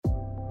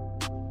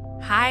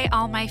Hi,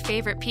 all my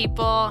favorite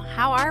people.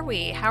 How are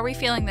we? How are we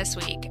feeling this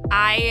week?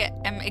 I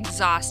am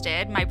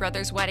exhausted. My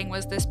brother's wedding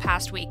was this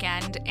past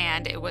weekend,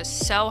 and it was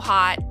so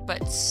hot,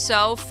 but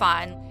so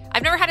fun.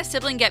 I've never had a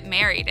sibling get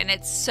married, and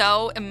it's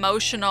so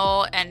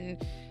emotional,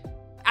 and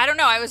I don't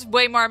know, I was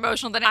way more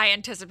emotional than I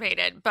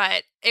anticipated,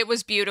 but it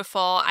was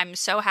beautiful. I'm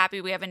so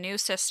happy we have a new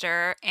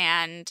sister,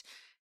 and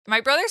my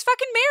brother's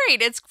fucking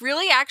married. It's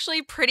really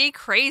actually pretty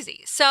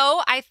crazy.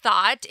 So I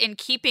thought, in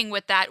keeping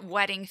with that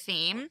wedding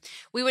theme,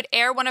 we would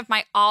air one of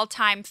my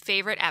all-time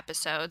favorite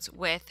episodes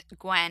with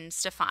Gwen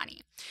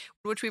Stefani,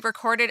 which we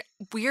recorded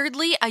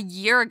weirdly a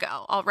year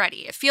ago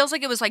already. It feels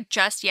like it was like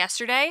just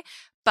yesterday,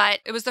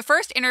 but it was the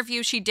first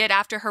interview she did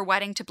after her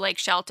wedding to Blake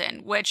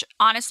Shelton, which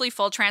honestly,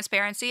 full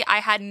transparency, I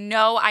had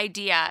no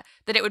idea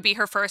that it would be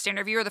her first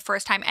interview or the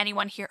first time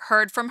anyone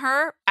heard from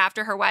her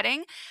after her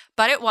wedding.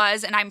 But it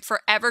was, and I'm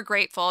forever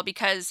grateful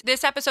because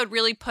this episode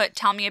really put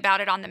Tell Me About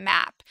It on the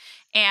map.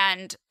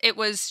 And it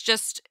was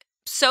just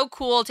so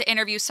cool to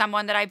interview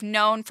someone that I've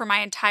known for my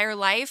entire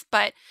life,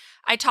 but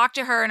I talked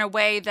to her in a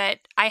way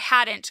that I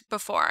hadn't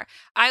before.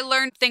 I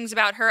learned things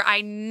about her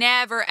I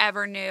never,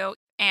 ever knew.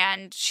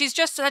 And she's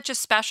just such a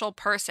special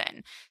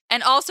person.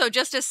 And also,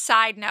 just a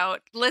side note,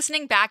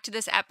 listening back to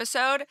this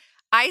episode,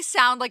 I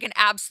sound like an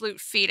absolute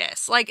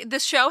fetus. Like, the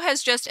show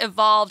has just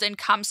evolved and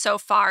come so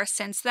far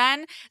since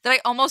then that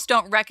I almost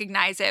don't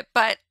recognize it.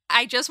 But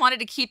I just wanted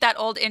to keep that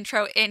old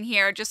intro in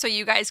here just so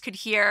you guys could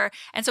hear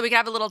and so we could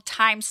have a little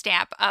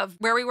timestamp of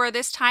where we were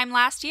this time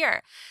last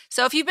year.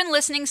 So if you've been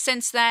listening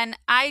since then,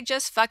 I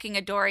just fucking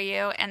adore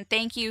you. And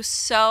thank you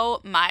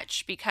so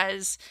much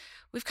because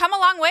we've come a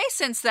long way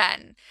since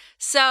then.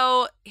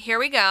 So here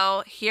we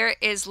go. Here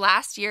is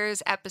last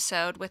year's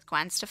episode with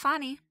Gwen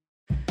Stefani.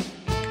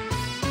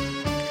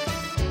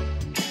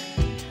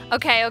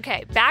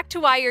 Okay, back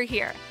to why you're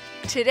here.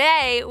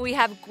 Today, we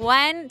have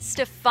Gwen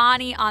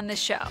Stefani on the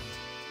show.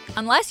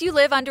 Unless you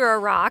live under a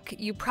rock,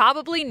 you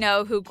probably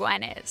know who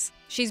Gwen is.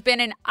 She's been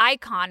an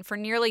icon for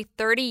nearly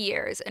 30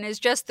 years and is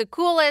just the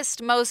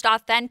coolest, most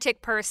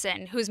authentic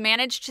person who's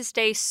managed to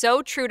stay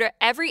so true to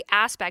every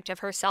aspect of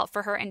herself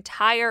for her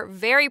entire,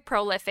 very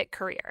prolific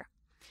career.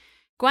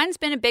 Gwen's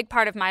been a big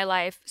part of my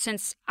life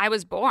since I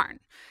was born.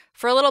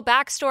 For a little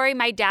backstory,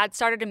 my dad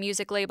started a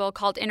music label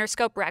called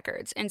Interscope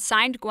Records and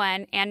signed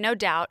Gwen and No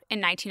Doubt in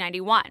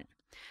 1991.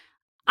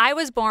 I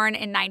was born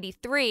in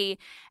 93,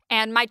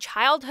 and my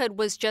childhood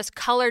was just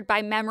colored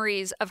by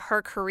memories of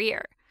her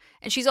career.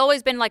 And she's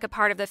always been like a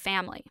part of the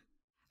family.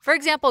 For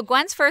example,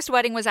 Gwen's first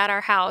wedding was at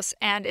our house,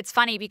 and it's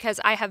funny because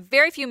I have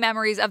very few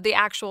memories of the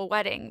actual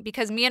wedding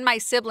because me and my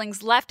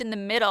siblings left in the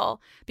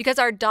middle because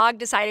our dog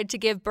decided to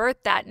give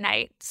birth that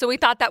night, so we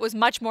thought that was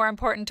much more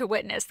important to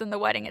witness than the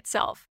wedding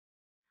itself.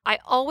 I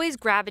always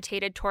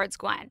gravitated towards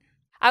Gwen.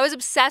 I was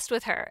obsessed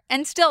with her,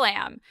 and still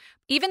am.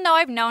 Even though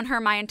I've known her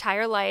my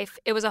entire life,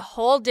 it was a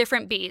whole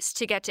different beast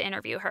to get to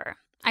interview her.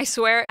 I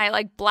swear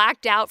I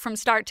blacked out from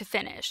start to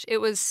finish. It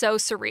was so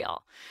surreal.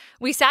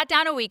 We sat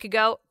down a week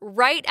ago,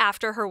 right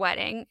after her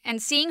wedding,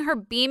 and seeing her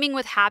beaming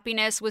with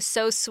happiness was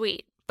so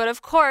sweet. But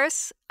of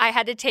course, I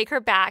had to take her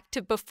back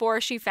to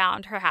before she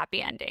found her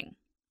happy ending.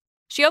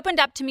 She opened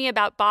up to me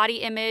about body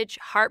image,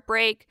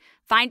 heartbreak,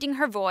 finding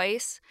her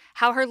voice,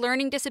 how her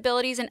learning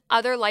disabilities and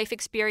other life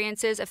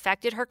experiences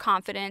affected her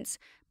confidence,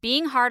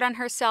 being hard on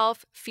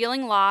herself,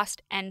 feeling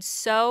lost, and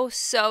so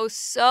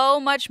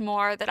much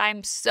more that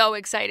I'm so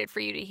excited for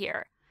you to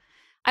hear.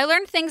 I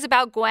learned things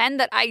about Gwen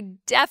that I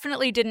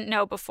definitely didn't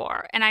know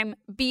before, and I'm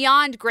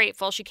beyond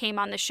grateful she came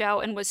on the show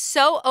and was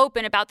so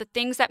open about the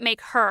things that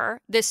make her,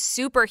 this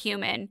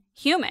superhuman,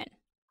 human.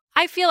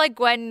 I feel like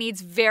Gwen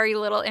needs very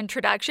little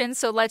introduction,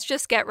 so let's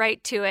just get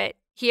right to it.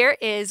 Here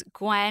is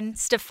Gwen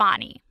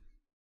Stefani.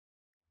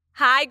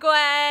 Hi,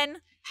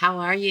 Gwen. How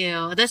are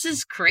you? This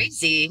is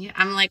crazy.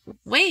 I'm like,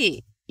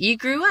 wait, you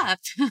grew up.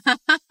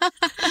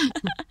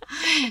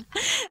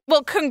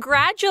 Well,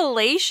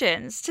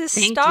 congratulations to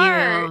Thank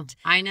start. you.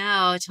 I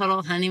know,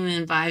 total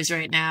honeymoon vibes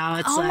right now.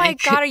 It's my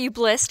God, are you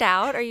blissed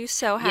out? Are you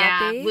so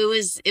happy? Yeah,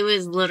 it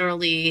was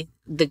literally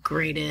the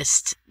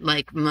greatest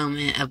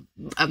moment of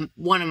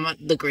one of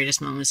the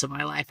greatest moments of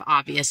my life,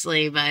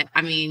 obviously. But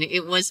I mean,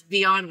 it was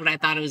beyond what I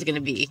thought it was going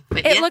to be.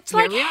 But it looked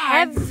like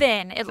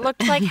heaven. It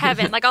looked like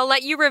heaven. I'll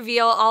let you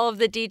reveal all of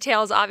the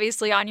details,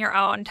 obviously, on your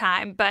own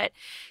time. But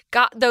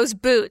got those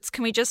boots.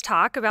 Can we just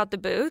talk about the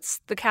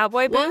boots, the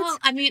cowboy boots? Well,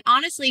 I mean,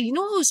 honestly, you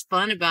know what was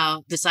fun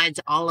about, besides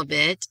all of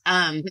it?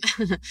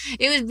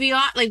 It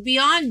was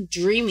beyond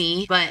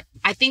dreamy. But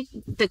I think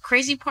the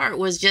crazy part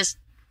was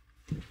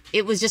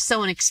it was just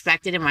so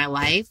unexpected in my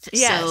life.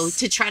 Yes. So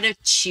to try to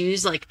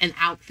choose an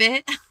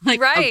outfit,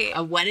 right.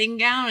 a wedding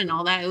gown and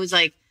all that, it was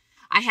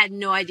I had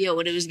no idea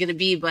what it was going to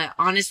be. But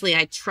honestly,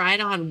 I tried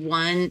on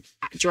one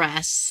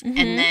dress and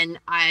then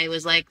I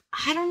was like,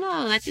 I don't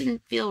know, that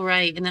didn't feel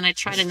right. And then I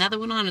tried another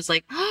one on. I was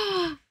like,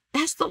 oh,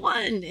 that's the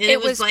one. And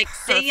it was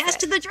say yes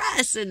to the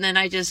dress. And then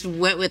I just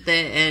went with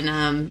it.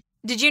 And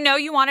did you know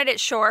you wanted it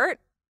short?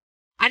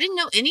 I didn't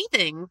know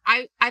anything.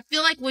 I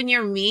feel like when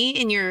you're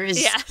me and you're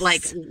as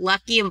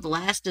lucky and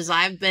blessed as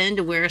I've been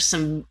to wear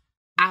some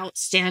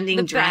outstanding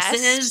The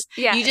dresses. best.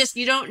 Yes.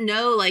 You don't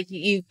know, like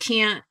you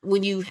can't,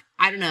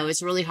 I don't know,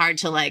 it's really hard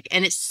to like,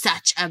 and it's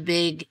such a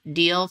big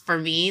deal for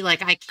me.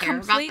 Like I care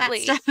about that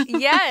stuff.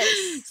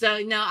 Yes. So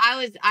no,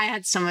 I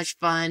had so much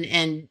fun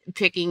and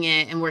picking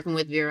it and working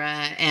with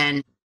Vera,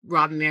 and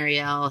Rob and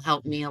Marielle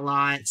helped me a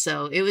lot.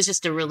 So it was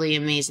just a really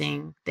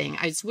amazing thing.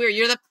 I swear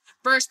you're the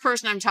first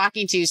person I'm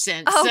talking to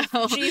since. Oh,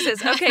 so.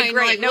 Jesus. Okay, I'm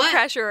great. like, No what?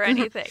 pressure or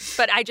anything.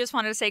 But I just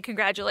wanted to say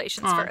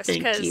congratulations Aw, first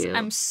thank because you.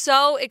 I'm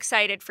so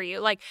excited for you.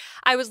 Like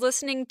I was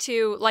listening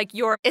to like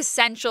your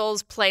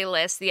essentials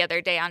playlist the other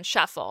day on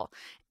Shuffle,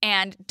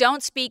 and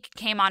Don't Speak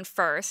came on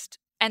first.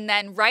 And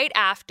then right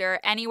after,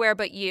 Anywhere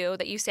But You,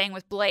 that you sang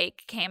with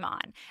Blake, came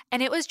on.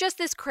 And it was just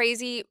this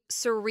crazy,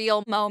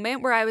 surreal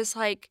moment where I was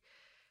like,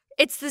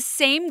 it's the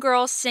same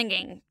girl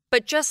singing,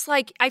 but just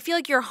like, I feel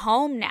like you're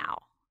home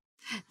now.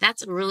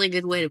 That's a really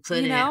good way to put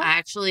You it. know? I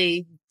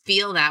actually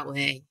feel that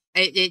way.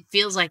 It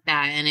feels like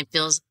that, and it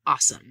feels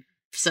awesome.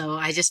 So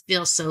I just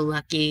feel so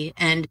lucky.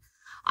 And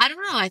I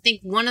don't know. I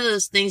think one of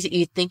those things that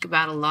you think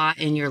about a lot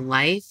in your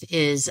life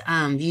is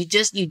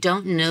you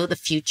don't know the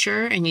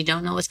future and you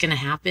don't know what's going to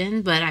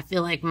happen. But I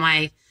feel like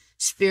my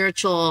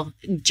spiritual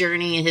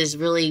journey has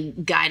really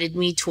guided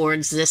me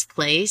towards this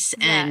place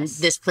and Yes.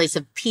 this place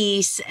of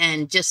peace,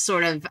 and just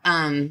sort of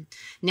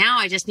now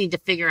I just need to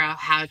figure out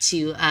how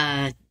to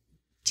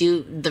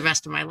do the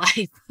rest of my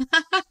life.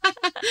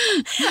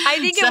 I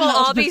think it will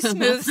all be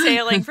smooth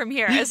sailing from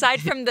here,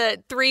 aside from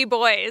the 3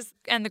 boys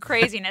and the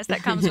craziness that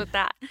comes with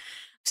that.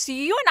 So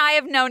you and I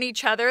have known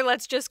each other,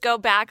 let's just go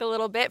back a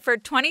little bit, for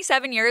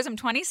 27 years. I'm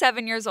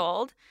 27 years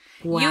old.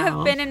 Wow. You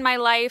have been in my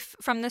life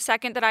from the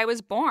second that I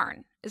was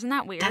born. Isn't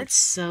that weird? That's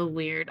so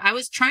weird. I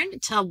was trying to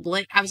tell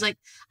Blake, I was like,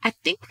 I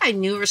think I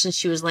knew her since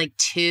she was like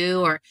 2,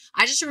 or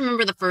I just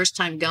remember the first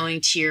time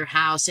going to your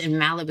house in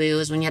Malibu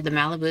was when you had the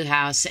Malibu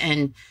house.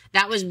 And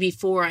that was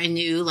before I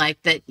knew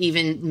like that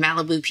even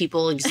Malibu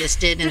people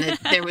existed and that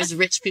there was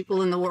rich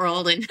people in the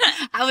world. And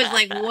I was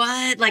like,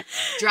 what? Like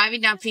driving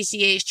down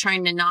PCH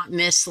trying to not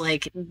miss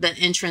like the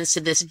entrance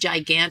to this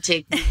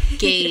gigantic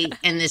gate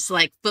and this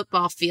like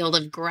football field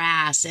of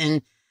grass.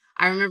 And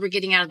I remember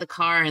getting out of the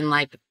car and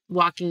like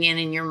walking in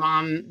and your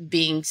mom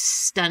being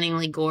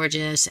stunningly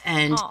gorgeous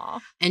and Aw.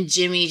 and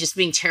Jimmy just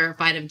being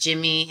terrified of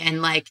Jimmy, and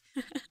like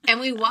and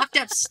we walked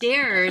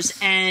upstairs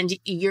and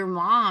your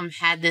mom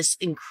had this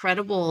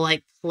incredible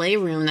like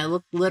playroom that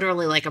looked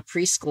literally like a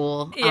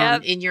preschool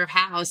Yep. in your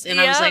house, and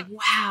I was Yep. like,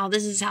 wow,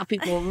 this is how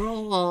people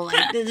roll,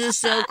 like this is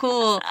so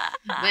cool.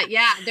 But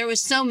yeah, there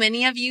was so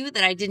many of you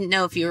that I didn't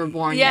know if you were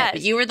born yet,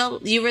 but Yes.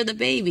 you were the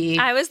baby.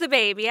 I was the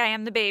baby. I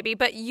am the baby.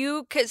 But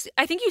because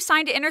I think you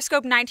signed to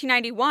Interscope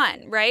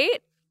 1991, right?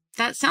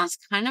 That sounds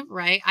kind of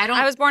right.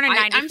 I was born in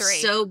I'm 93.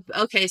 so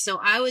okay. So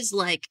I was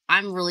like,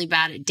 I'm really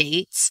bad at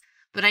dates,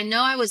 but I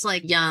know I was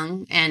like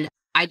young and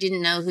I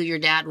didn't know who your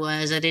dad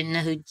was. I didn't know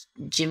who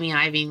Jimmy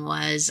Iovine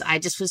was. I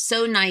just was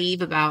so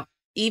naive about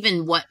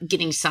even what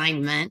getting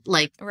signed meant.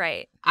 Like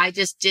Right. I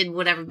just did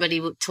what everybody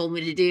told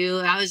me to do.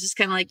 I was just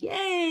kind of like,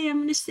 yay, I'm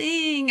going to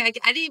sing. I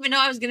didn't even know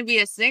I was going to be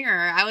a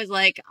singer. I was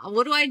like,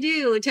 what do I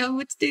do? Tell me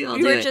what to do. I'll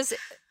You do were it. just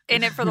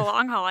in it for the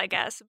long haul, I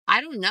guess.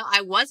 I don't know.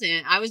 I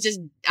wasn't. I was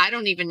just, I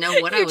don't even know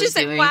what I You was just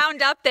doing.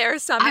 wound up there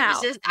somehow.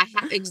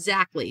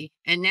 Exactly.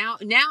 And now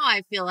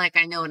I feel like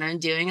I know what I'm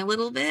doing a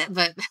little bit,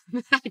 but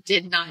I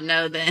did not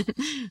know then.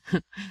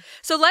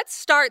 So let's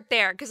start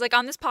there, because like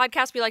on this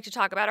podcast, we like to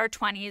talk about our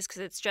 20s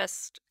because it's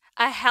just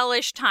a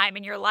hellish time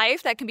in your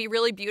life that can be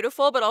really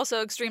beautiful, but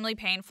also extremely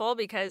painful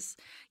because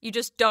you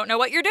just don't know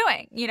what you're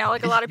doing. You know,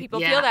 like a lot of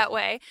people Yeah. feel that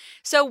way.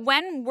 So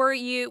when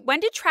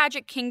did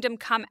Tragic Kingdom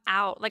come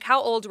out? Like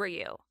how old were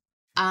you?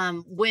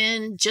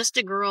 When Just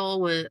a Girl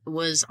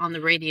was on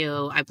the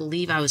radio, I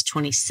believe I was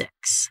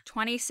 26.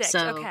 26.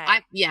 So Okay.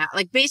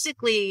 like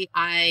basically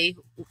I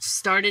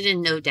started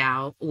in No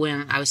Doubt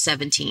when I was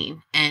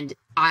 17, and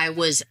I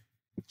was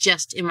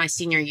just in my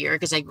senior year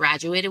because I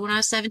graduated when I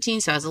was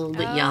 17. So I was a little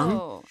bit young.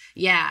 Oh.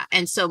 Yeah.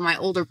 And so my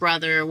older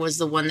brother was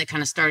the one that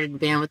kind of started the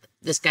band with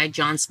this guy,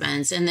 John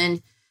Spence. And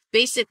then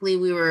basically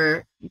we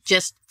were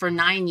just for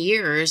 9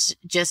 years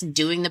just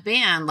doing the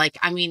band. Like,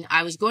 I mean,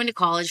 I was going to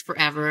college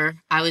forever.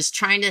 I was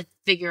trying to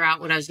figure out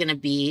what I was going to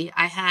be.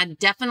 I had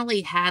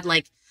definitely had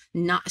like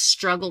not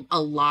struggled a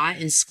lot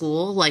in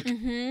school. Like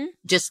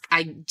just,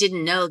 I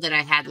didn't know that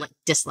I had like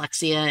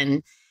dyslexia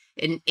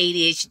and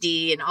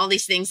ADHD and all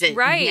these things that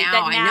Right, now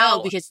that I now-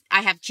 know because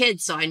I have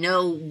kids. So I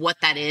know what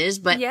that is.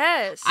 But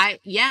Yes.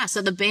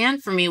 so the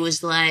band for me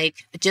was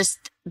like just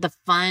the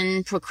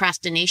fun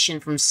procrastination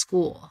from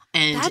school.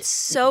 And That's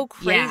so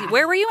crazy. yeah.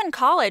 Where were you in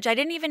college? I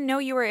didn't even know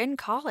you were in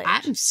college.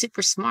 I'm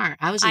super smart.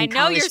 I was in I know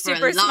college you're for a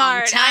super long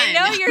smart. I time.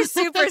 know you're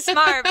super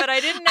smart, but I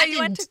didn't know I you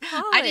went to didn't-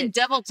 college. I did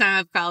double time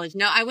of college.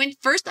 No, I went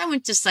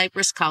to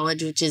Cypress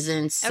College, which is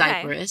in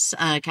Cypress,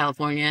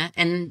 California.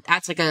 And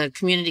that's like a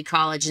community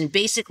college. And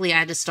basically I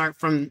had to start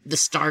from the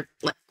start,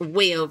 like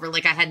way over.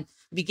 Like I had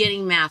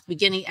beginning math,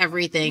 beginning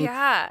everything.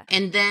 Yeah.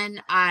 And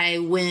then I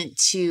went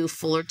to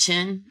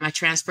Fullerton. I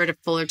transferred to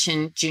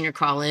Fullerton Junior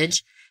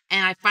College.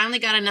 And I finally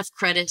got enough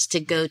credits to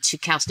go to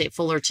Cal State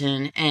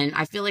Fullerton. And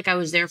I feel like I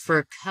was there for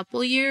a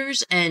couple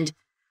years. And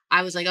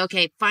I was like,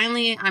 okay,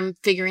 finally, I'm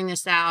figuring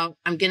this out.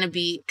 I'm going to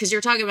be, because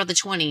you're talking about the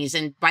 20s.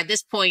 And by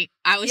this point,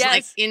 I was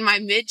like in my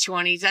mid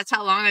 20s. That's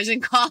how long I was in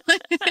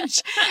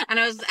college. And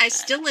I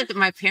still lived at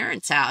my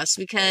parents' house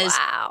because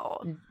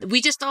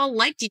we just all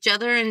liked each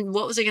other. And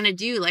what was I going to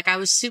do? Like, I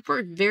was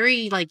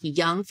very like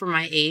young for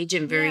my age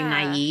and very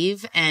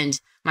naive.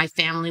 And my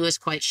family was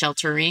quite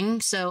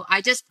sheltering. So I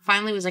just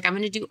finally was like, I'm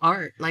going to do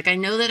art. Like, I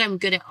know that I'm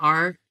good at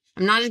art.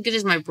 I'm not as good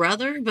as my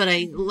brother, but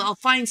I'll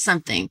find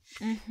something.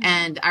 Mm-hmm.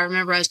 And I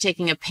remember I was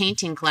taking a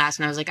painting class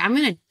and I was like, I'm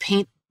going to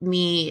paint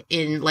me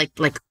in like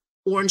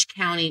Orange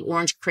County,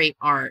 Orange Crate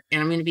art. And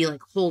I'm going to be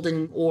like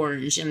holding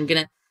orange. And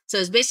so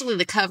it's basically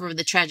the cover of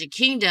the Tragic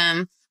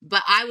Kingdom,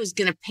 but I was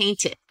going to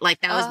paint it. Like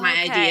that was my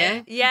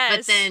idea. Yes.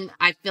 But then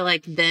I feel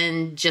like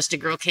then Just a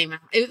Girl came out.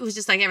 It was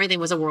just like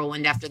everything was a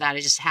whirlwind after that.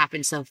 It just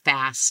happened so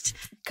fast.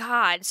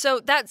 God. So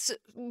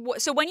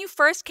when you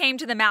first came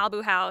to the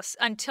Malibu house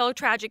until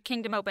Tragic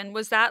Kingdom opened,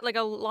 was that like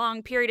a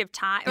long period of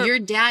time? Your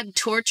dad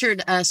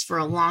tortured us for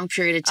a long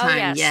period of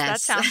time. Oh, yes. That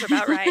sounds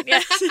about right.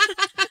 Yes.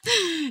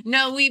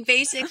 No, we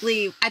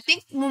basically, I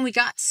think when we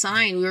got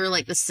signed, we were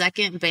like the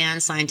second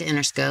band signed to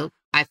Interscope,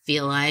 I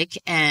feel like.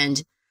 And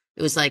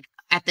it was like,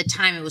 at the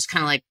time, it was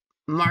kind of like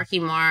Marky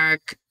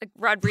Mark, like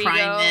Rodrigo.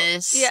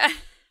 Primus. Yeah.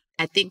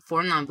 I think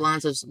Four Non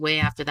Blondes was way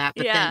after that.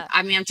 But then,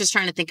 I mean, I'm just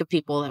trying to think of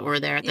people that were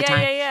there at the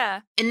time.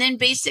 Yeah. And then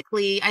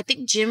basically, I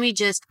think Jimmy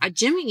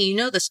Jimmy, you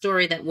know the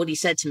story that Woody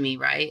said to me,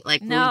 right?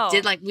 Like,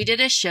 we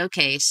did a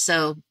showcase.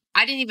 So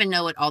I didn't even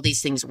know what all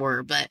these things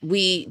were. But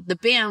the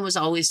band was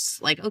always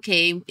like,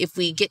 okay, if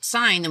we get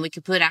signed, then we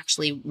could put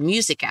actually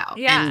music out.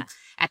 Yeah. And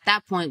at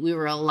that point, we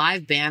were a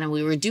live band and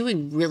we were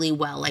doing really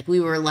well. Like, we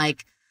were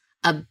like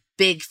a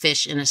big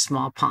fish in a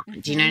small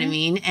pond. Do you know what I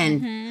mean?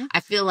 And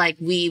I feel like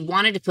we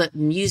wanted to put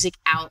music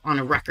out on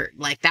a record.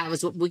 Like that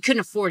was what we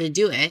couldn't afford to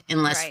do it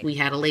unless we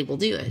had a label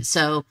do it.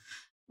 So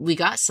we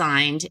got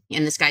signed,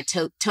 and this guy,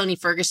 Tony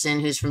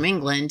Ferguson, who's from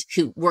England,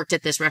 who worked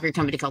at this record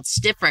company called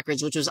Stiff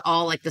Records, which was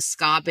all like the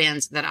ska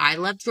bands that I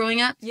loved growing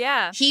up.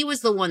 Yeah. He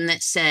was the one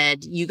that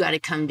said, you got to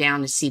come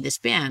down to see this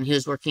band. He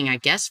was working, I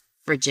guess,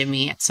 for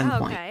Jimmy at some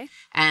point. Okay.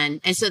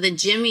 And so then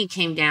Jimmy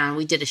came down,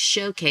 we did a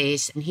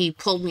showcase, and he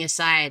pulled me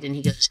aside and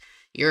he goes,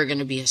 you're going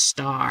to be a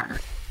star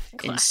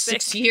in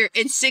 6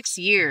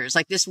 years,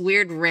 like this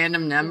weird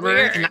random number.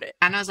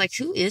 And I was like,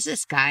 who is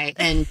this guy?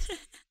 And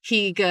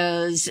he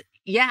goes,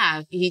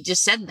 yeah, he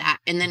just said that.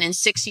 And then in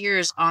 6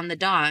 years on the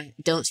dot,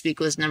 Don't Speak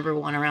was #1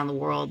 around the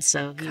world.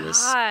 So he was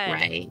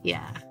right.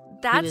 Yeah.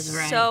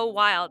 That's so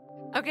wild.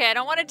 Okay. I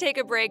don't want to take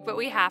a break, but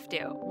we have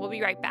to. We'll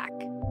be right back.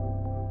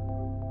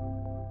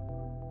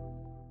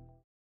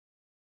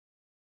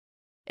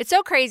 It's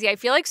so crazy. I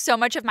feel like so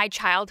much of my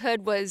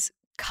childhood was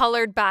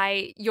colored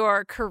by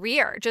your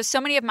career. Just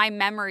so many of my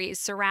memories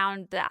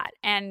surround that.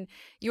 And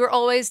you were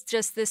always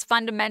just this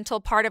fundamental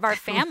part of our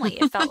family,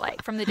 it felt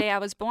like, from the day I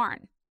was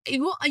born.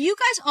 Well, you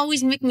guys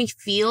always make me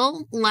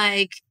feel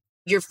like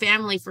your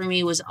family for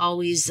me was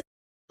always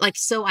like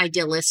so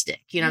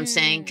idealistic, you know what I'm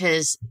saying?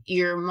 Because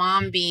your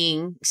mom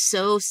being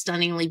so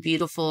stunningly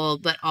beautiful,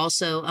 but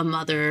also a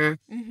mother,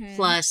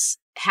 plus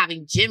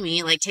having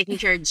Jimmy, like taking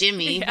care of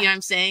Jimmy, you know what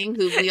I'm saying?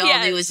 Who we all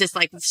knew was just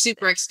like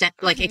super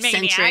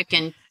eccentric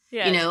and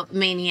you know,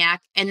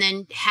 maniac, and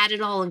then had it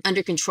all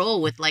under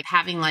control with like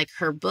having like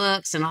her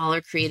books and all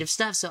her creative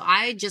stuff. So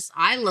I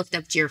looked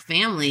up to your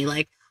family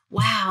like,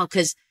 wow,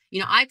 because, you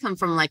know, I come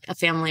from like a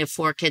family of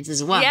 4 kids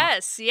as well.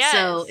 Yes.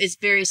 So it's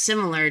very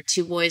similar,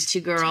 2 boys,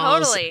 2 girls.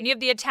 Totally. And you have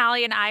the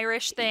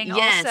Italian-Irish thing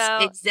also.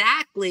 Yes,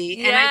 exactly.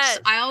 Yes.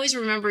 And I always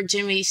remember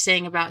Jimmy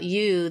saying about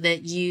you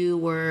that you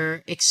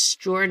were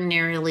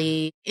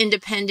extraordinarily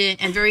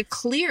independent and very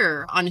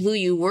clear on who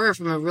you were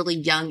from a really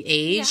young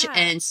age. Yeah.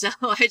 And so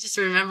I just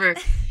remember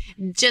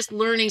just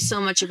learning so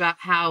much about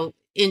how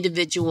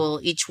individual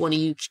each one of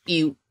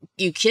you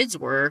kids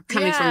were,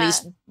 coming from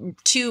these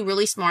 2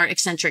 really smart,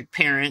 eccentric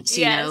parents,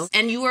 you know,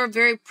 and you were a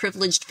very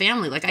privileged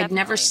family. Like I'd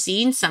never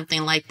seen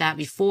something like that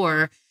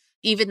before,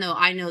 even though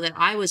I know that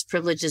I was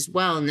privileged as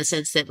well, in the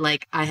sense that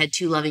like I had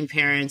 2 loving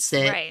parents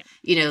that,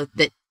 you know,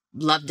 that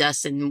loved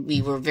us and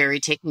we were very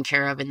taken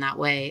care of in that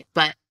way.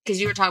 But because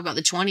you were talking about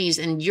the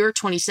 20s and you're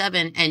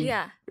 27.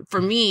 And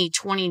for me,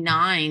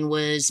 29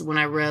 was when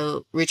I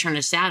wrote Return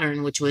to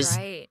Saturn, which was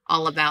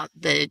all about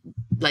the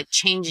like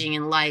changing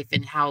in life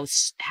and how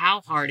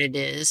hard it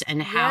is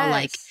and how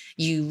like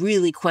you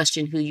really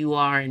question who you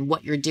are and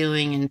what you're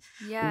doing and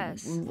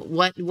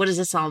what does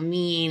this all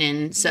mean?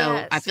 And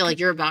so I feel like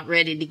you're about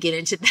ready to get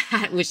into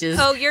that, which is.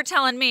 Oh, you're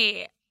telling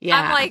me.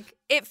 Yeah. I'm like,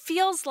 it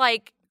feels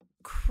like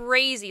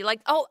crazy.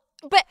 Like, oh,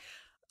 but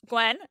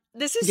Gwen,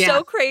 this is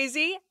so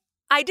crazy.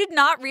 I did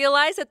not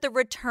realize that the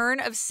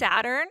return of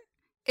Saturn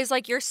is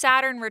like your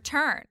Saturn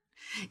return.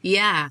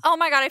 Yeah. Oh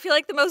my God, I feel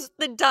like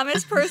the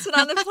dumbest person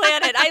on the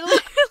planet. I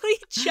literally literally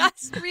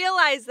just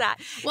realized that.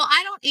 Well,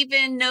 I don't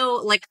even know,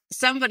 like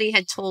somebody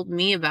had told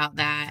me about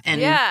that,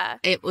 and Yeah.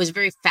 it was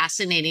very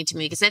fascinating to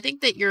me because I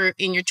think that you're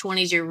in your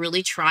 20s, you're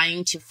really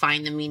trying to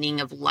find the meaning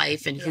of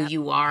life and who Yep.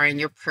 you are and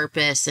your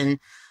purpose. And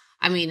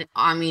I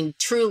mean,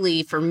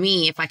 truly for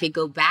me, if I could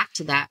go back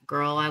to that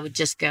girl, I would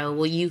just go,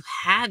 well, you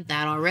had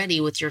that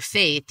already with your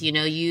faith. You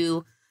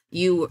know,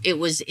 it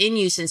was in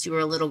you since you were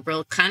a little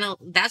girl. Kind of,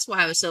 that's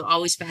why I was so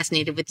always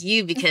fascinated with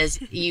you, because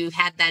you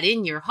had that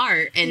in your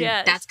heart. And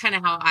Yes. that's kind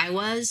of how I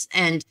was.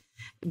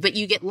 But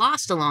you get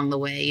lost along the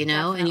way, you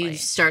know, Definitely. and you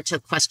start to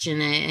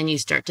question it, and you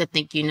start to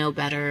think you know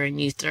better, and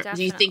you think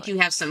Definitely. you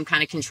have some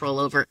kind of control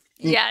over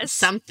Yes.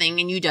 something,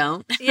 and you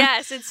don't.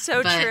 Yes, it's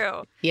so But,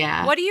 true.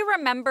 Yeah. What do you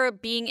remember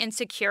being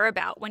insecure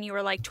about when you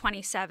were like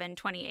 27,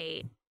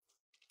 28?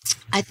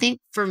 I think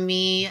for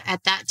me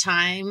at that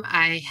time,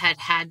 I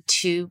had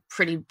two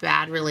pretty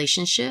bad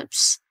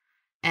relationships.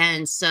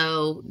 And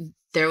so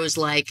there was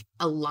like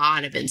a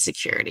lot of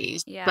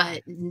insecurities, Yeah.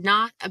 but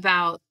not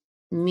about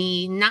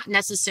me, not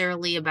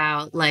necessarily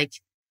about like,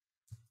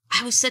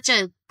 I was such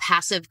a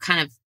passive kind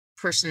of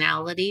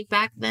personality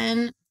back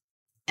then.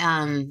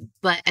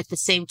 But at the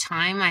same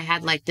time, I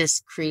had like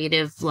this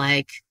creative,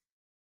 like,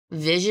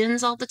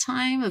 visions all the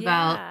time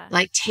about Yeah.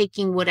 like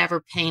taking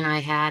whatever pain I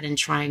had and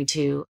trying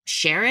to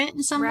share it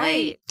in some way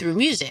Right. through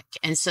music.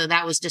 And so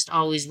that was just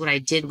always what I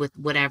did with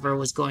whatever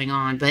was going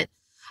on. But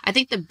I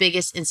think the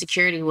biggest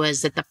insecurity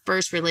was that the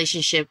first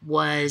relationship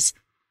was,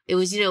 it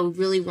was, you know,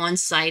 really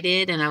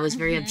one-sided, and I was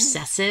very Mhm.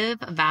 obsessive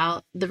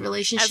about the As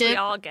relationship. we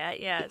all get,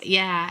 yes.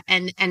 Yeah.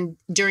 And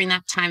during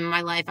that time in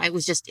my life, I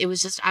was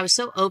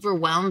so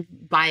overwhelmed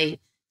by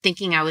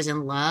thinking I was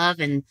in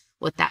love and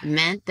what that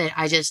meant that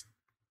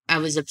I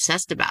was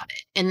obsessed about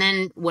it. And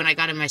then when I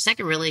got in my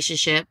second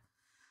relationship,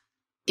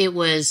 it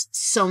was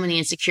so many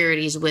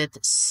insecurities with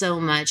so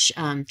much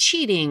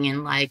cheating,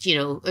 and like, you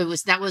know,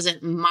 that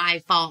wasn't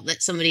my fault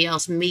that somebody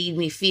else made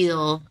me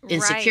feel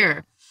insecure.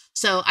 Right.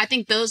 So I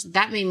think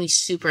that made me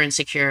super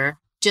insecure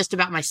just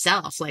about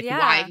myself. Like, Yeah.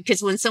 why?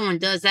 Because when someone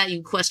does that,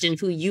 you question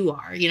who you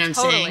are. You know what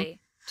I'm saying?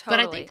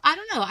 Totally. But I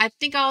don't know. I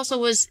think I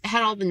also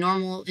had all the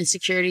normal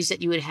insecurities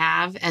that you would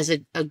have as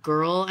a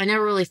girl. I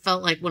never really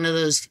felt like one of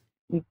those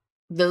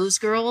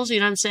girls, you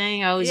know what I'm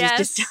saying? I was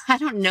just, Yes. I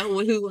don't know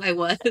who I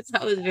was.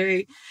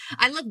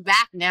 I look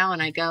back now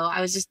and I go, I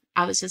was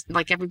just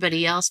like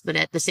everybody else, but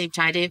at the same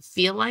time, I didn't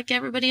feel like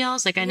everybody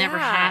else. Like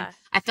Yeah.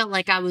 I felt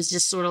like I was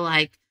just sort of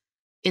like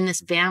in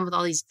this band with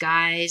all these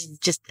guys,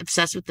 just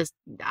obsessed with this.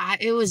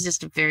 It was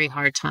just a very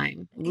hard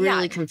time,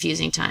 really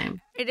confusing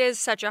time. It is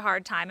such a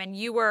hard time. And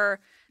you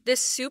were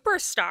this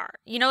superstar.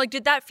 You know, like,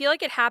 did that feel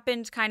like it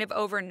happened kind of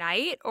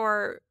overnight,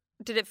 or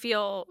did it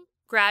feel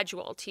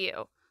gradual to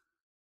you?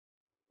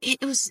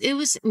 It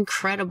was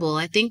incredible.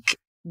 I think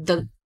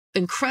the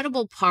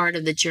incredible part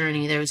of the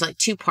journey, there was like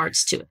two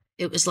parts to it.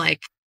 It was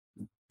like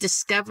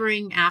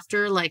discovering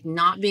after, like,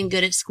 not being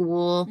good at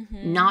school,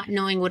 Mhm. not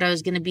knowing what I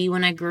was going to be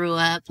when I grew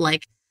up,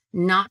 like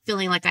not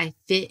feeling like I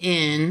fit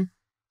in,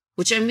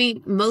 which, I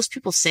mean, most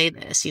people say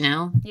this, you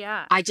know.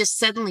 Yeah. I just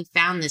suddenly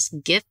found this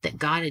gift that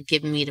God had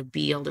given me to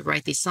be able to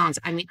write these songs.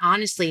 I mean,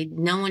 honestly,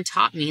 no one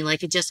taught me.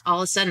 Like, it just all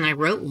of a sudden I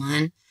wrote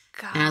one.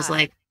 God. And I was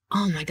like,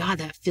 oh my God,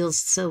 that feels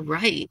so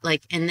right.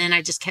 Like, and then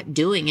I just kept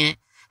doing it.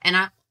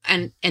 And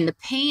the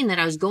pain that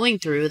I was going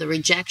through, the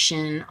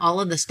rejection, all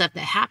of the stuff that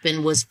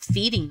happened was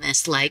feeding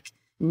this like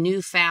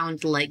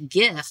newfound like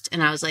gift.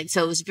 And I was like,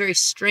 so it was very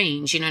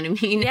strange. You know what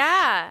I mean?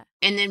 Yeah.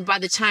 And then by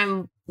the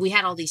time we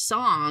had all these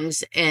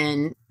songs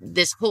and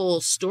this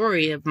whole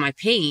story of my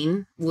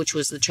pain, which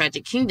was the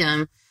Tragic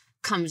Kingdom,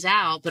 comes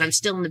out, but I'm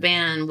still in the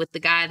band with the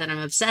guy that I'm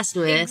obsessed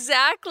with.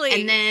 Exactly.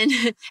 And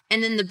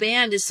then the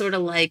band is sort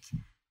of like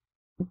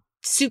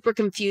super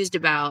confused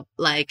about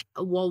like,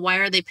 well, why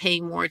are they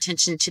paying more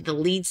attention to the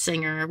lead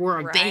singer? We're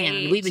a band.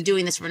 Right. We've been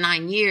doing this for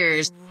 9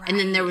 years. And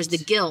then there was the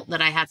Right. guilt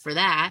that I had for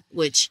that,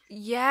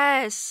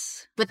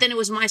 Yes. but then it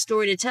was my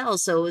story to tell.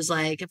 So it was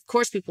like, of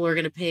course people are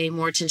going to pay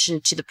more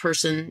attention to the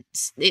person.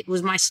 It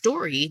was my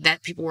story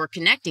that people were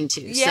connecting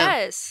to.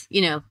 Yes. So,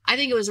 you know, I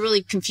think it was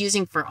really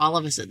confusing for all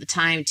of us at the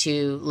time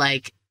to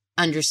like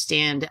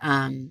understand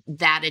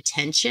that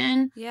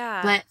attention.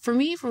 Yeah. But for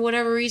me, for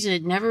whatever reason,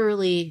 it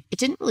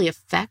didn't really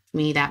affect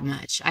me that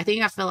much. I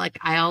think I felt like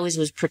I always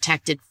was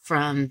protected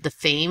from the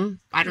fame.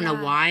 I don't know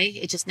Yeah. why.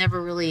 It just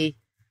never really,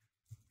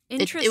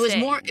 Interesting.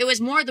 it was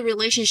more the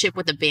relationship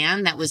with the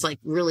band that was like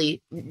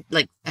really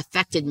like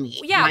affected me.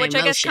 Yeah, my which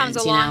I guess comes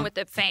emotions, you along know? with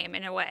the fame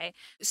in a way.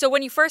 So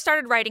when you first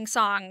started writing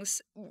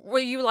songs, were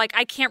you like,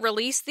 I can't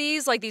release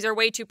these? Like, these are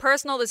way too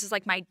personal. This is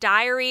like my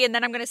diary. And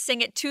then I'm going to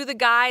sing it to the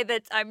guy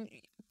that I'm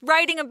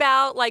writing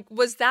about. Like,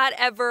 was that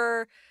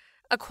ever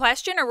a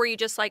question, or were you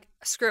just like,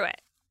 screw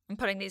it, I'm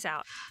putting these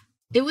out?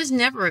 It was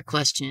never a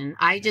question.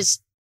 I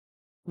just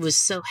was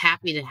so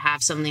happy to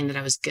have something that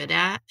I was good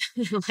at.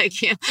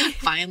 Like, yeah,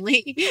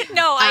 finally.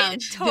 No, I Um,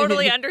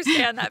 totally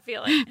understand that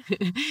feeling.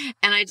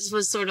 And I just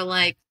was sort of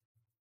like,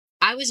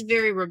 I was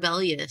very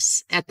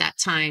rebellious at that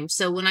time.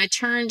 So when I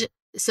turned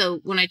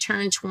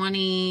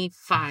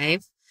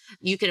 25,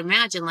 you could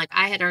imagine, like,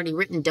 I had already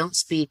written Don't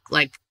Speak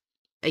like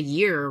a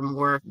year or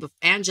more,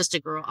 and Just a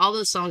Girl, all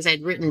those songs I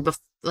had written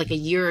like a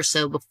year or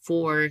so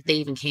before they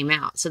even came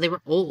out. So they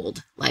were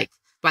old, like,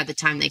 by the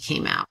time they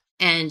came out.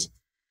 And,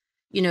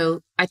 you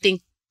know, I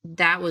think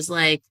that was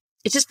like,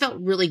 it just felt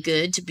really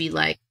good to be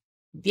like,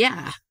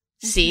 yeah,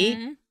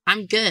 see,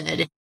 I'm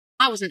good.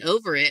 I wasn't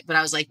over it, but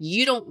I was like,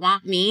 you don't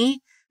want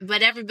me,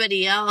 but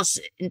everybody else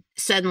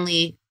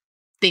suddenly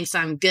thinks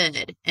I'm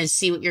good and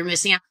see what you're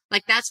missing out.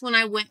 Like, that's when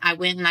I went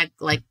and I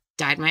like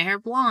dyed my hair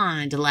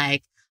blonde.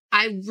 Like,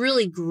 I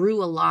really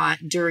grew a lot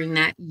during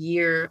that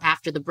year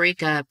after the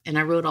breakup, and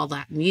I wrote all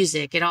that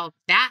music.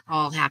 That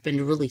all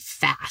happened really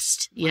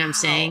fast. You know what I'm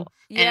saying?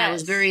 Yes. And I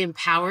was very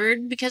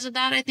empowered because of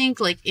that, I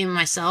think, like, in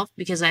myself,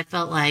 because I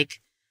felt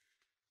like,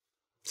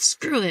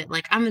 screw it.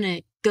 Like, I'm going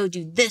to go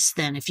do this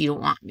then if you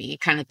don't want me,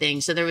 kind of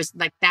thing. So there was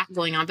like that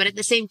going on. But at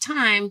the same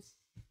time,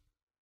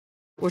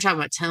 we're talking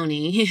about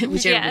Tony,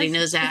 which everybody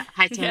knows that.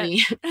 Hi,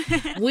 Tony.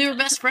 Yes. We were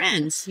best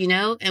friends, you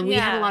know, and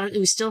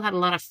we still had a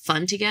lot of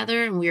fun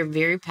together, and we were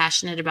very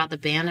passionate about the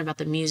band, about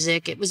the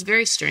music. It was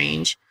very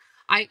strange.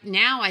 I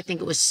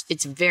think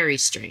it's very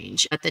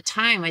strange. At the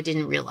time, I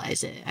didn't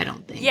realize it, I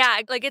don't think.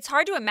 Yeah, like, it's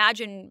hard to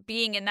imagine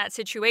being in that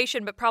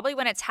situation, but probably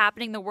when it's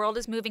happening, the world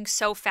is moving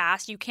so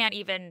fast, you can't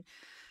even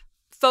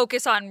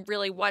focus on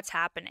really what's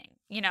happening,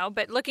 you know?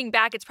 But looking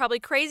back, it's probably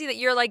crazy that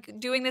you're like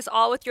doing this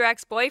all with your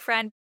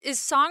ex-boyfriend. Is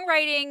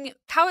songwriting,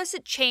 how has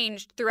it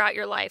changed throughout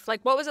your life?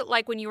 Like, what was it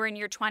like when you were in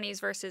your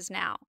 20s versus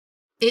now?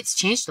 It's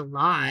changed a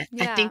lot.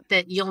 Yeah. I think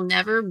that you'll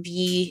never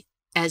be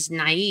as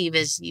naive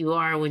as you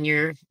are when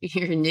you're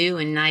new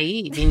and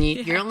naive, and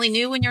you're only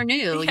new when you're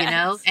new, you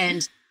know?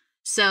 And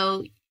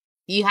so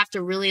you have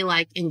to really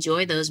like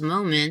enjoy those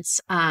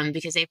moments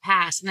because they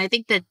pass. And I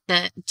think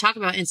that talk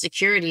about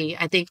insecurity,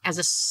 I think as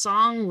a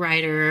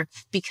songwriter,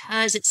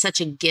 because it's such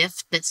a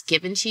gift that's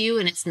given to you,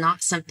 and it's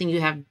not something you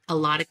have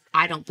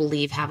I don't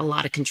believe have a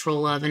lot of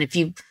control of. And if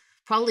you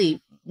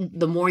probably,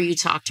 the more you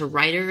talk to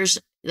writers,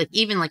 like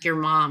even like your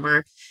mom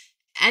or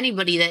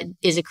anybody that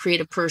is a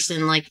creative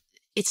person, like,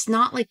 it's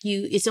not like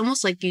it's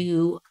almost like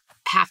you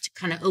have to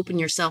kind of open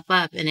yourself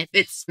up. And if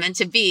it's meant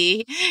to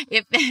be,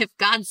 if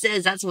God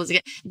says that's what's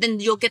good,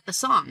 then you'll get the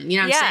song. You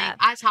know what I'm saying?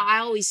 That's how I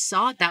always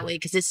saw it that way,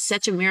 because it's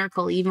such a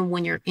miracle, even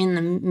when you're in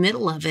the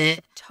middle of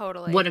it.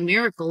 Totally. What a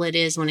miracle it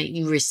is when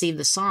you receive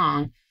the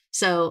song.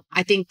 So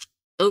I think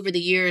over the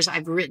years,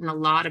 I've written a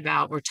lot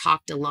about, or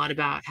talked a lot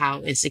about,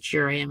 how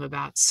insecure I am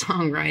about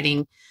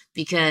songwriting,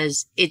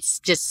 because it's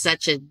just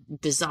such a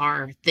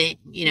bizarre thing.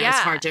 You know, it's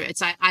hard to,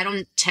 I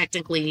don't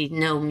technically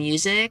know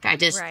music. I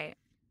just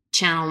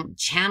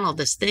channel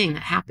this thing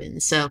that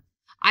happens. So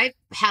I've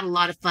had a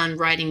lot of fun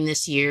writing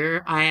this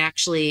year. I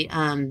actually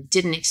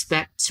didn't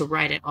expect to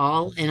write at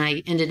all. And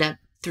I ended up,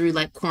 through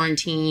like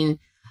quarantine,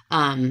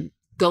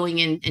 going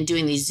in and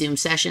doing these Zoom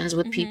sessions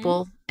with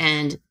people.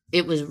 And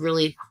it was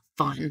really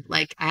fun.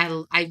 Like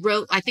I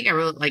wrote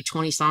like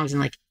 20 songs in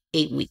like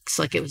 8 weeks.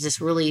 Like, it was this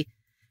really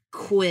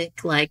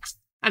quick, like,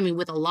 I mean,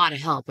 with a lot of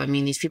help. I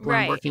mean, these people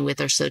I'm working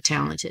with are so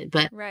talented,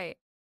 but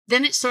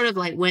then it sort of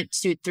like went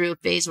through a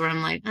phase where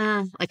I'm like,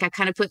 like I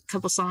kind of put a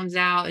couple songs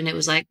out, and it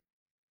was like,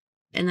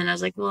 and then I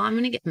was like, well, I'm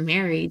going to get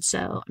married.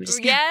 So I'm just,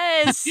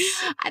 I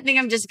think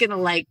I'm just going to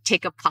like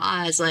take a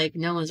pause. Like,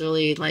 no one's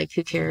really like,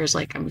 who cares?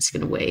 Like, I'm just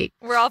going to wait.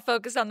 We're all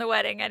focused on the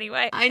wedding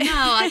anyway. I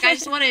know. Like, I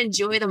just want to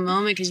enjoy the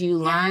moment, because you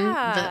learn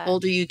the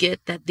older you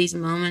get that these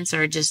moments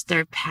are just,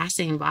 they're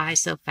passing by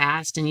so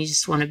fast, and you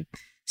just want to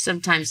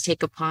sometimes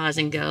take a pause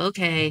and go,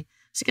 okay, I'm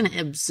just going to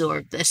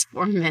absorb this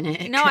for a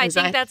minute. No, I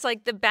think that's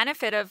like the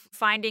benefit of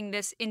finding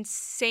this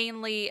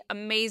insanely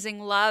amazing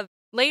love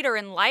later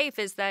in life,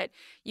 is that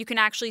you can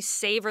actually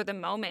savor the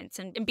moments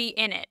and be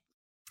in it.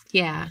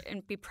 Yeah.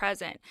 And be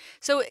present.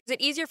 So is it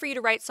easier for you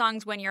to write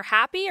songs when you're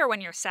happy or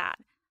when you're sad?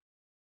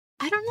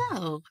 I don't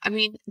know. I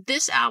mean,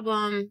 this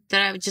album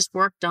that I just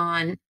worked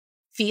on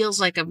feels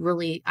like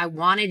I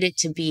wanted it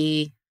to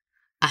be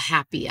a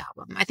happy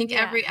album. I think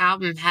every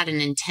album had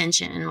an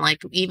intention,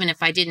 like, even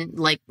if I didn't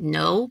like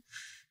know,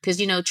 because,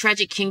 you know,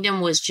 Tragic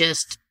Kingdom was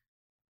just,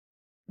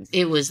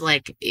 it was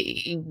like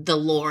the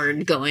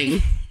Lord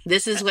going,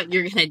 this is what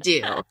you're going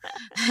to do.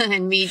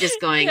 And me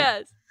just going,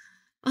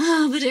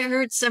 oh, but it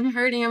hurts. I'm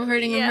hurting.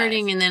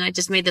 And then I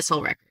just made this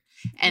whole record.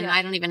 And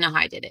I don't even know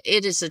how I did it.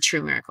 It is a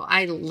true miracle.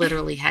 I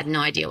literally had no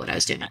idea what I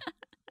was doing.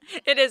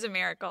 It is a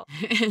miracle.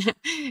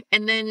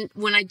 And then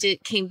when I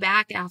came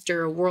back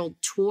after a world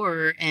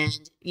tour,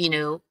 and, you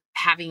know,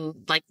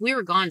 having, like, we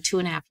were gone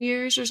 2.5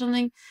 years or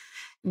something,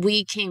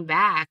 we came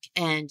back,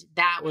 and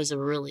that was a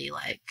really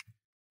hard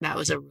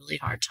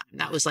time.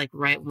 That was like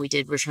right when we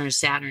did Return of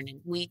Saturn.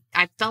 And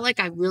I felt like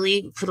I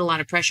really put a lot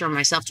of pressure on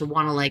myself to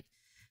want to like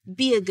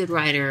be a good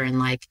writer and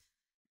like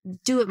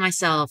do it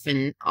myself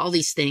and all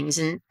these things.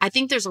 And I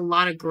think there's a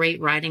lot of great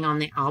writing on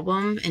the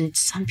album. And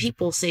some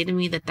people say to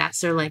me that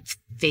that's their like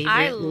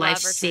favorite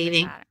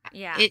life-saving.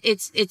 Yeah.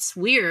 It's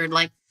weird.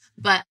 Like,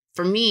 but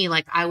for me,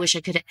 like, I wish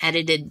I could have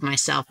edited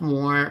myself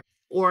more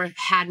or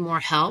had more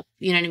help,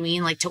 you know what I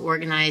mean? Like, to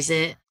organize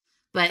it.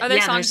 But are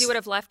there songs you would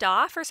have left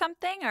off or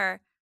something,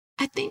 or?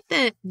 I think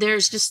that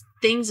there's just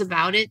things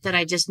about it that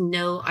I just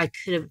know I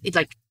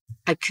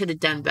could have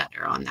done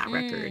better on that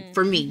record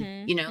for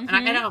me, and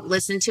I don't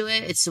listen to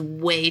it. It's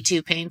way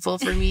too painful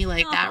for me.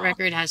 Like that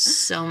record has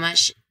so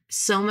much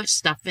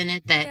stuff in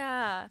it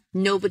that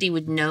nobody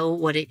would know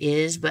what it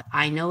is, but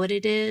I know what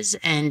it is.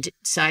 And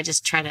so I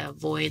just try to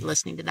avoid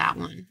listening to that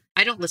one.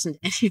 I don't listen to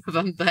any of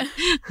them, but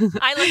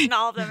I listen to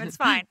all of them. It's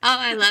fine. Oh,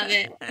 I love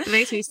it. It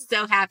makes me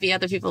so happy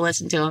other people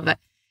listen to them. But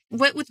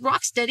with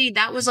Rocksteady,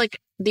 that was like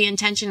the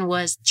intention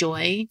was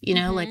joy,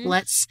 like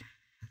let's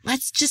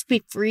just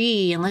be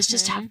free and let's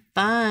just have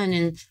fun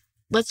and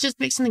let's just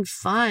make something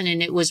fun.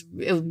 And it was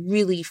a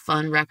really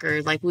fun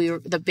record. Like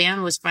the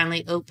band was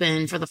finally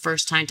open for the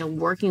first time to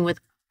working with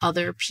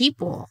other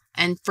people.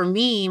 And for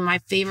me, my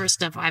favorite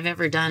stuff I've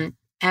ever done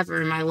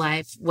ever in my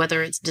life,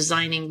 whether it's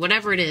designing,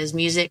 whatever it is,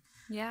 music,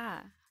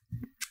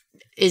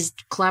 is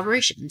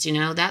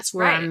collaborations, that's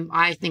where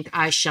I think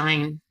I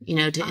shine, to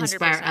 100%.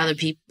 Inspire other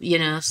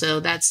people, so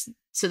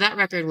that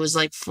record was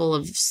like full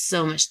of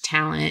so much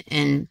talent,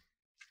 and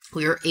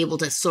we were able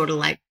to sort of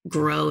like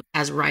grow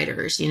as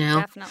writers,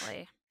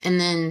 Definitely. And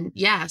then,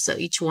 so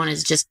each one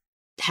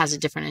has a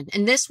different,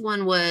 and this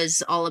one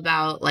was all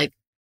about like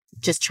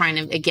just trying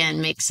to,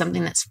 again, make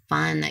something that's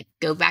fun, like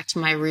go back to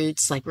my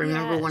roots. Like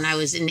remember when I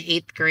was in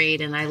 8th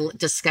grade and I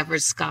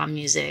discovered ska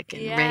music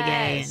and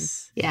reggae and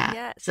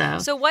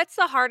So what was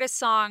the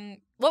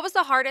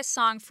hardest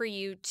song for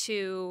you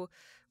to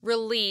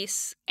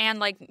release, and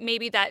like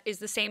maybe that is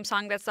the same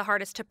song that's the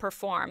hardest to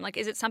perform? Like,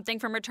 is it something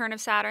from Return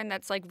of Saturn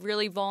that's like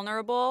really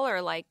vulnerable,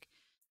 or like?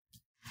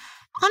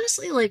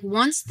 Honestly, like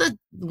once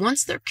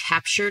they're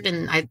captured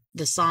and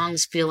the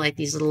songs feel like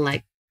these little,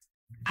 like,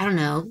 I don't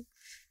know,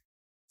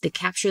 they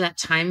capture that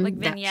time, like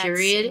that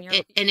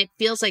period, and it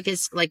feels like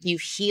it's like you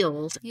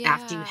healed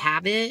after you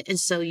have it, and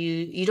so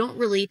you don't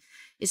really.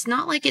 It's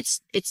not like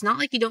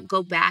you don't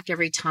go back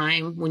every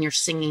time when you're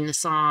singing the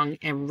song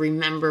and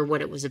remember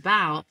what it was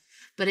about,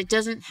 but it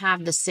doesn't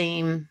have the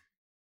same.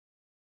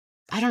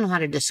 I don't know how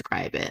to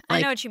describe it. Like,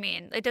 I know what you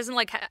mean. It doesn't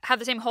like have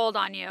the same hold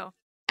on you.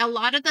 A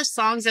lot of the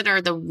songs that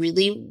are the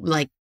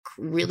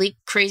really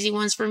crazy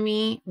ones for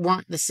me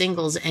weren't the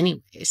singles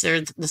anyways.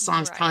 They're the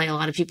songs probably a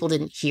lot of people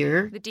didn't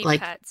hear. The deep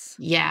cuts.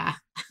 Yeah.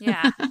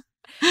 Yeah.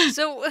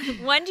 So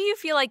when do you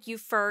feel like you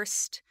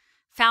first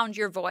found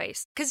your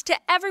voice? Because to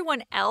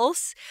everyone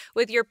else,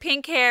 with your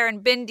pink hair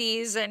and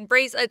bindies and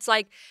braids, it's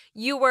like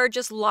you were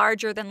just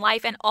larger than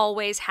life and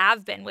always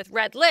have been, with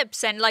red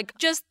lips and like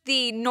just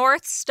the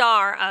North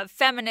Star of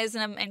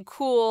feminism and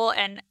cool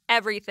and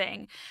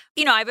everything.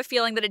 I have a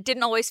feeling that it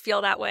didn't always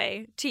feel that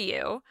way to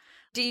you.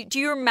 Do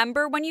you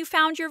remember when you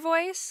found your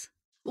voice?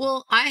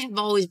 Well, I have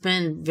always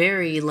been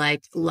very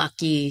like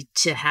lucky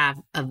to have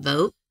a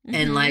vote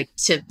and like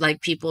to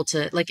like people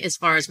to like, as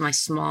far as my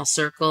small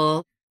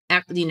circle,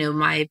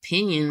 my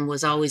opinion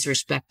was always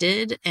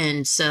respected.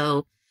 And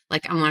so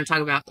like, I want to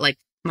talk about like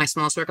my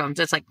small circle.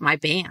 That's like my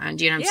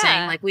band, you know what I'm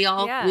saying? Like we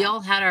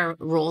all had our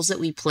roles that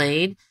we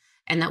played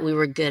and that we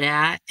were good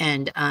at.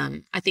 And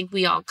I think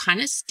we all kind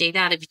of stayed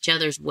out of each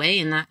other's way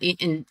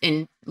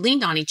and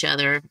leaned on each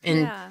other.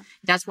 And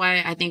that's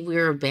why I think we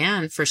were a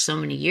band for so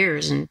many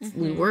years, and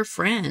we were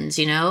friends,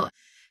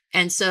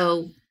 And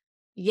so,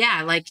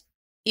 like,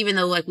 even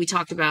though like we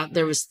talked about,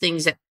 there was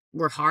things that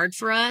were hard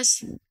for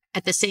us,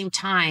 at the same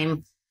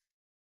time,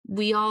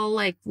 we all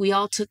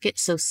took it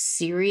so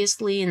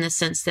seriously, in the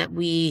sense that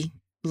we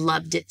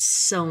loved it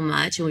so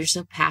much and we were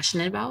so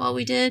passionate about what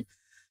we did.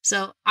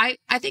 So I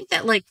think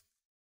that like,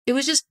 it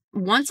was just,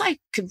 once I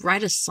could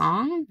write a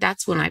song,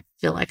 that's when I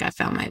feel like I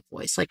found my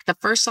voice. Like the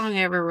first song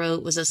I ever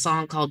wrote was a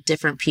song called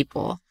Different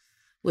People,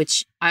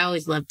 which I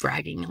always love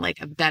bragging, like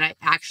that I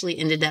actually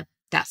ended up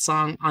that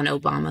song on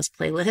Obama's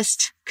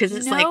playlist. Cause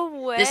it's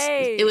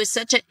it was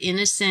such an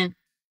innocent,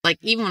 like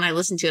even when I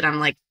listen to it, I'm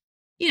like,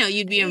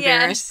 you'd be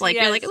embarrassed.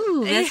 You're like,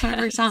 ooh, that's my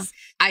first song.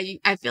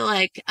 I feel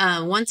like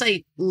once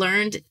I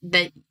learned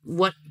that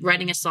what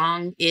writing a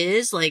song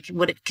is, like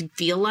what it could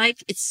feel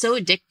like, it's so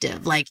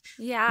addictive. Like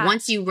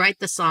once you write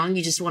the song,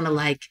 you just want to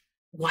like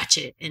watch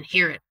it and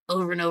hear it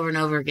over and over and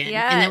over again.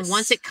 And then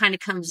once it kind of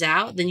comes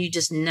out, then you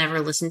just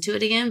never listen to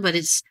it again. But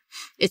it's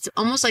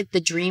almost like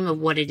the dream of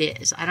what it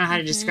is. I don't know how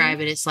to describe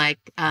it. It's like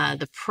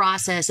the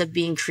process of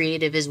being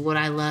creative is what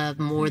I love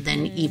more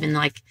than even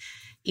like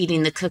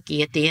eating the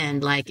cookie at the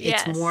end. Like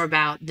it's more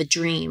about the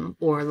dream,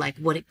 or like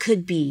what it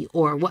could be,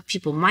 or what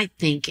people might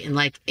think. And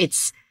like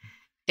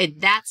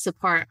that's the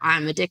part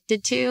I'm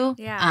addicted to.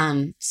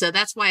 So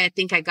that's why I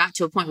think I got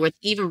to a point where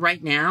even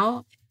right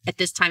now, at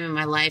this time in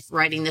my life,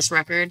 writing this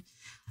record,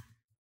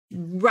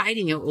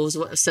 writing it was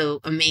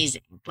so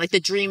amazing. Like the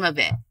dream of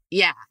it.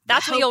 Yeah.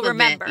 That's what you'll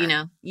remember.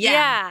 It,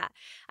 Yeah.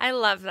 I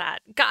love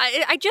that. God,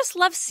 I just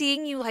love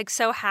seeing you like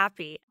so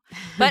happy.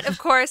 But of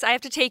course, I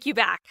have to take you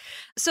back.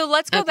 So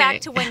let's go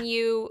back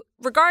to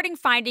regarding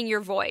finding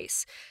your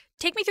voice.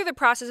 Take me through the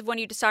process of when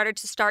you decided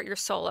to start your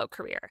solo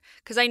career.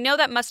 Because I know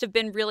that must have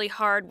been really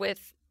hard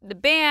with the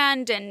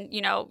band. And,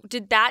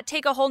 did that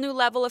take a whole new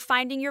level of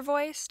finding your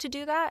voice to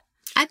do that?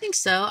 I think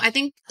so. I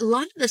think a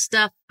lot of the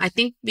stuff,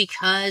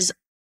 because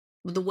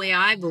the way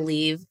I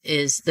believe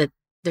is that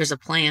there's a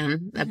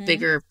plan, a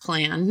bigger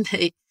plan.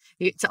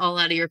 It's all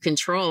out of your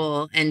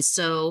control. And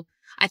so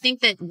I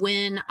think that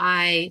when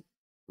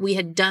we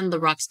had done the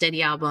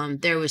Rocksteady album,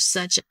 there was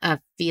such a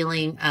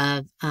feeling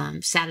of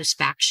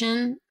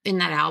satisfaction in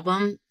that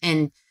album.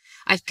 And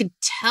I could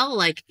tell,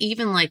 like,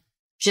 even like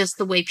just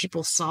the way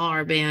people saw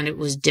our band, it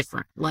was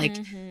different. Like,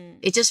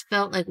 it just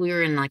felt like we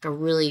were in like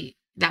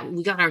that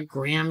we got our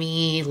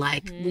Grammy,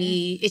 like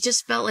it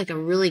just felt like a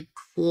really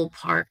cool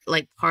part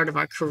of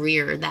our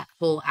career, that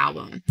whole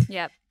album.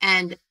 Yep.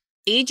 And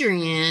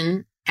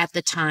Adrian at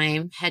the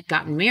time had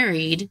gotten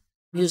married.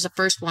 He was the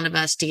first one of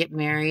us to get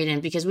married.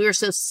 And because we were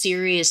so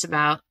serious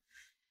about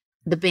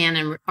the band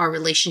and our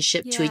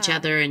relationship to each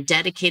other and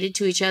dedicated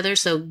to each other.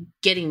 So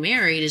getting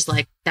married is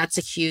like, that's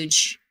a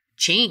huge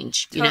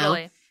change, you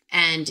know?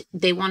 And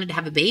they wanted to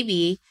have a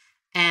baby,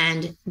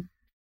 and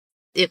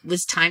it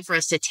was time for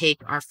us to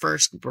take our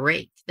first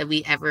break that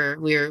we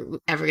were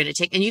ever going to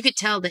take. And you could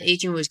tell that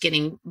Adrian was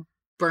getting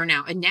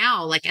burnout. And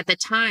now, like at the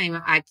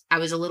time, I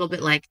was a little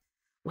bit like,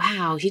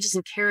 wow, he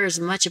doesn't care as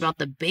much about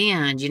the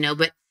band, you know,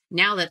 but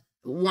now that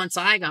once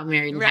I got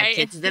married and had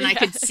kids, then I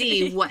could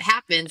see what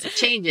happens, it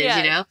changes,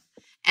 you know?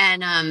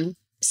 And,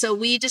 so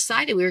we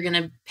decided we were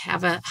going to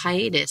have a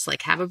hiatus,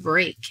 like have a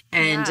break.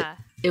 And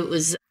it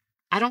was,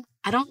 I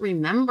don't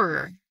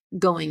remember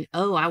going,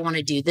 oh, I want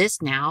to do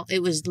this now.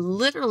 It was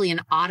literally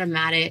an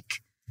automatic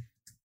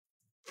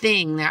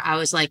thing there. I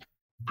was like,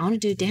 I want to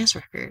do a dance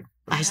record.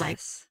 I was like,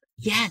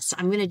 yes,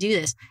 I'm going to do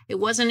this. It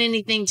wasn't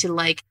anything to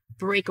like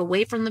break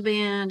away from the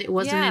band. It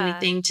wasn't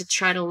anything to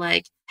try to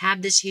like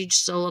have this huge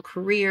solo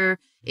career.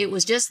 It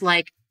was just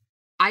like,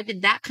 I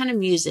did that kind of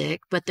music,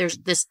 but there's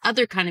this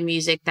other kind of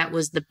music that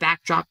was the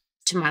backdrop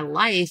to my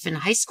life in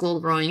high school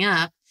growing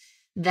up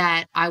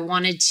that I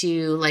wanted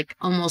to like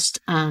almost,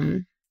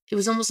 it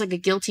was almost like a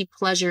guilty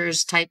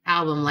pleasures type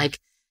album. Like,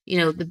 you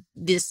know,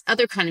 this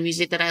other kind of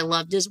music that I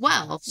loved as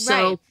well.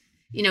 So,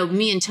 you know,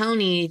 me and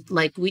Tony,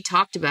 like we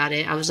talked about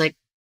it. I was like,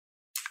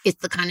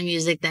 it's the kind of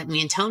music that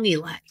me and Tony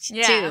liked too.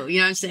 You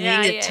know what I'm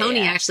saying?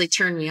 Tony actually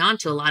turned me on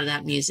to a lot of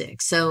that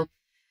music. So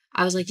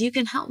I was like, you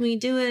can help me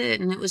do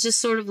it. And it was just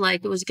sort of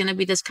like, it was going to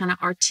be this kind of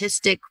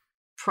artistic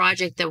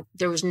project that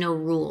there was no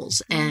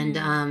rules. And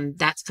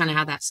that's kind of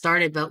how that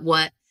started.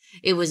 But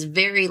it was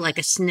very like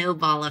a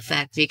snowball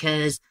effect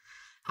because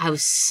I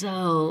was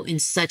in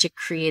such a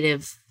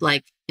creative,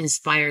 like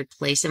inspired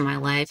place in my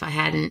life.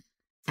 I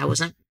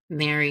wasn't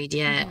married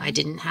yet. I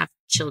didn't have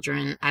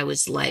children. I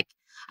was like,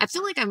 I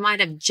feel like I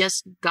might have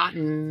just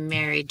gotten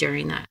married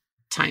during that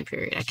time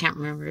period. I can't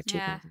remember.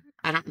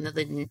 I don't know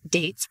the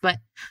dates, but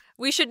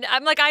I should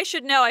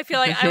know. I feel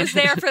like I was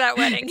there for that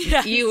wedding.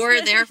 Yes. You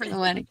were there for the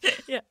wedding.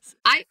 Yes.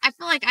 I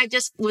feel like I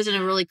just was in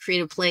a really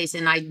creative place,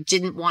 and I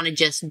didn't want to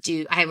just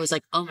I was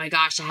like, oh my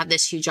gosh, I have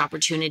this huge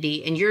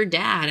opportunity. And your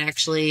dad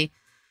actually,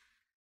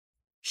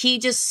 he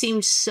just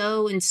seemed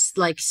so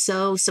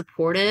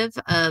supportive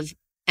of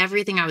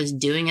everything I was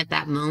doing at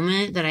that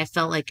moment that I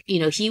felt like, you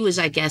know, he was,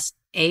 I guess,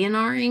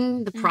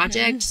 A&Ring the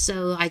project.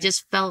 So I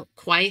just felt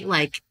quite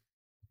like,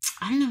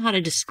 I don't know how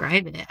to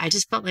describe it. I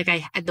just felt like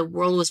the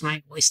world was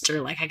my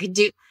oyster. Like I could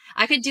do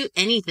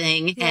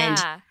anything.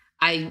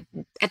 And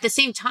at the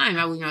same time,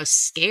 I was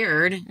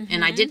scared,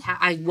 and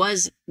I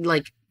was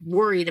like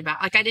worried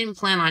about, like, I didn't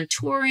plan on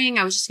touring.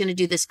 I was just going to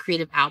do this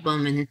creative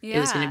album, and it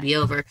was going to be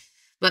over.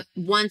 But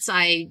once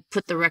I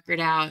put the record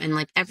out, and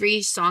like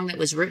every song that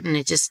was written,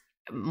 it just,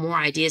 more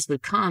ideas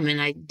would come.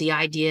 And the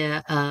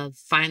idea of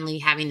finally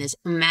having this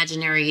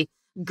imaginary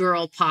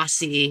girl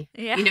posse,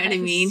 you know what I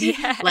mean?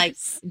 Yes. Like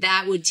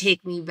that would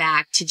take me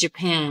back to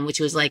Japan, which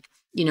was like,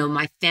 you know,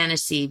 my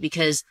fantasy,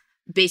 because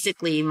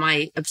basically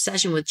my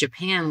obsession with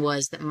Japan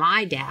was that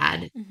my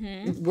dad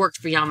worked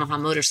for Yamaha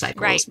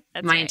motorcycles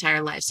my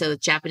entire life. So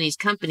Japanese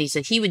company.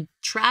 So he would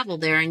travel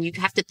there, and you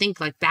have to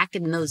think like back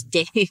in those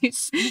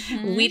days,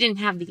 we didn't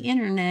have the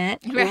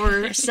internet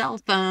or cell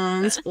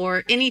phones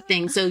or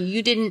anything. So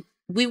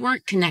we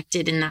weren't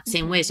connected in that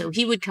same way. So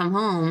he would come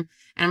home,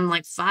 and I'm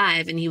like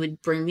 5, and he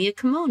would bring me a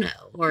kimono,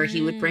 or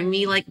he would bring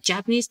me like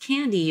Japanese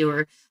candy,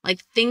 or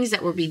like things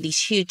that would be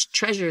these huge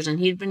treasures. And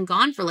he'd been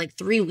gone for like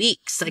 3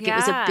 weeks. Like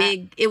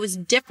it was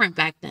different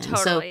back then.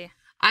 Totally. So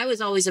I was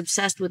always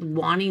obsessed with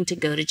wanting to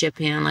go to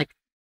Japan. Like,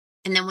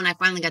 and then when I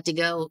finally got to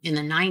go in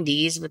the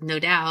 90s with No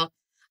Doubt,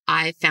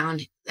 I fell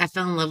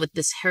in love with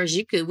this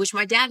Harajuku, which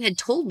my dad had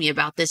told me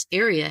about this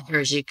area,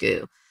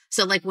 Harajuku.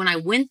 So like when I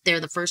went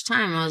there the first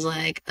time, I was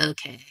like,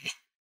 okay.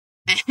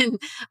 And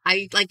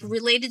I like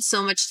related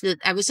so much to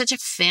I was such a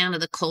fan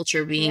of the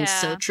culture being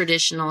so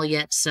traditional,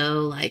 yet so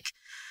like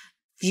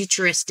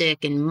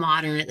futuristic and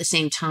modern at the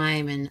same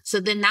time. And so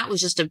then that was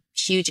just a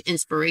huge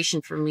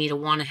inspiration for me to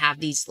want to have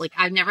these, like,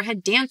 I've never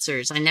had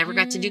dancers. I never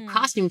got to do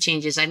costume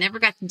changes. I never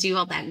got to do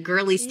all that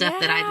girly stuff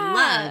that I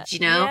loved, you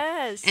know,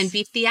 and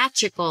be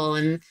theatrical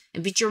and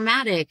be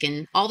dramatic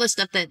and all the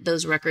stuff that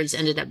those records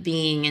ended up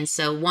being. And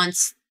so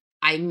once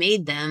I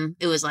made them,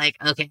 it was like,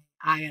 okay,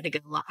 I gotta go.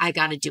 I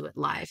gotta do it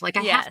live. Like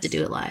I have to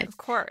do it live. Of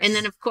course. And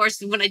then of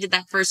course, when I did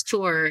that first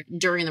tour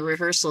during the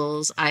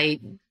rehearsals, I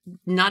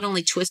not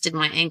only twisted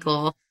my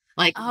ankle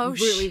like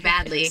really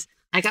badly,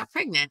 I got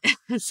pregnant.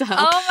 So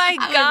oh my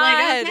God.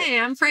 I was like, okay,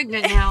 I'm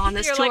pregnant now on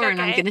this tour. like,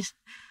 okay. And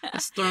I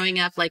was throwing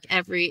up like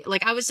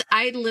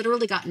I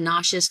literally got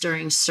nauseous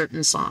during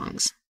certain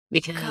songs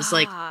because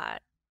like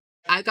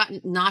I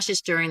got nauseous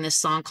during this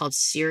song called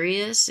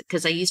Serious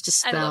because I used to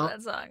spell. I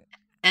love that song.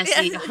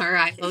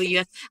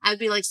 Serious. I'd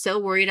be like so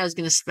worried I was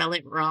going to spell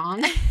it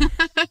wrong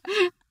that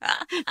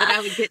I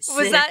would get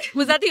sick.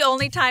 Was that the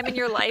only time in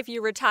your life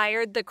you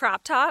retired the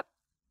crop top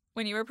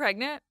when you were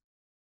pregnant?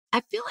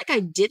 I feel like I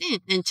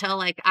didn't until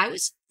like I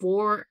was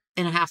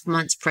 4.5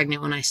 months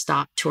pregnant when I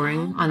stopped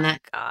touring on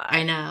that. God.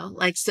 I know.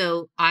 Like,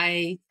 so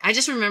I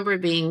just remember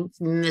being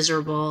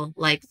miserable,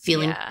 like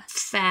feeling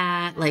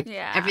fat, like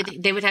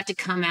everything. They would have to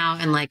come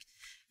out and like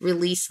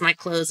release my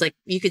clothes. Like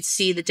you could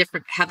see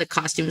how the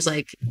costumes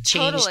like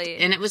changed. Totally.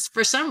 And it was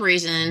for some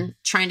reason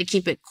trying to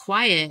keep it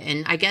quiet.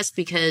 And I guess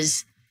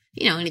because,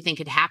 anything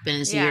could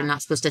happen. So you're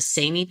not supposed to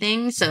say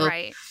anything. So,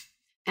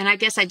 and I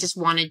guess I just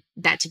wanted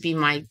that to be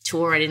my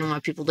tour. I didn't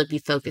want people to be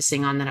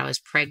focusing on that I was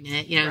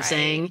pregnant. You know what I'm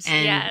saying?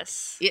 And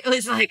it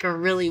was like a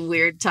really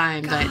weird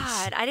time.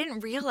 God, I didn't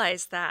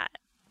realize that.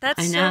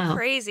 That's so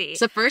crazy. It's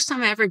the first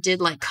time I ever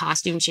did like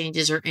costume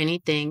changes or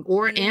anything.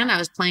 And I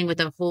was playing with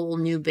a whole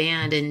new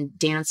band and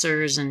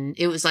dancers, and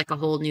it was like a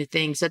whole new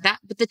thing. So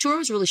but the tour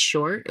was really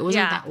short. It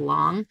wasn't that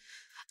long.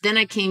 Then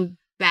I came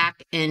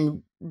back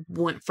and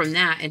went from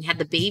that and had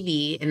the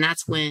baby. And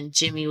that's when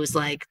Jimmy was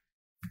like,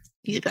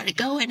 you got to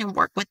go in and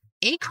work with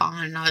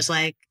Akon. And I was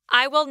like,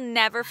 I will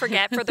never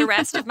forget for the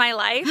rest of my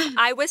life.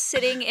 I was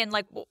sitting in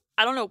like,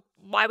 I don't know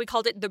why we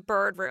called it the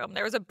bird room.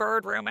 There was a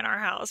bird room in our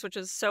house, which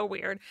is so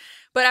weird.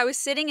 But I was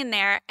sitting in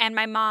there and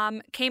my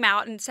mom came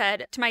out and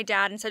said to my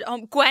dad and said,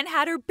 oh, Gwen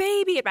had her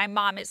baby. And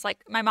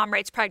my mom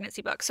writes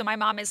pregnancy books. So my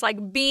mom is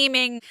like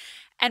beaming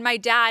and my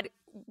dad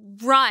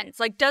runs,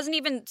 like doesn't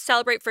even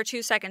celebrate for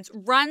 2 seconds,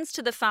 runs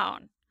to the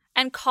phone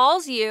and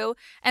calls you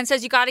and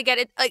says, you got to get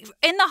it like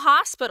in the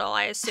hospital,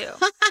 I assume.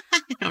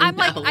 I'm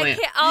like,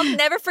 I'll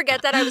never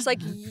forget that. I was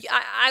like,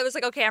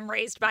 okay, I'm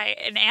raised by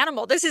an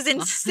animal. This is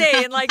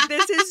insane. Like,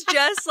 this is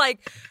just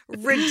like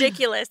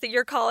ridiculous that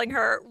you're calling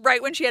her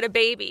right when she had a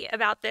baby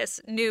about this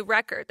new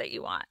record that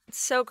you want. It's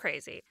so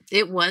crazy.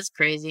 It was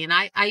crazy. And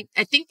I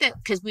think that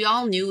because we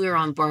all knew we were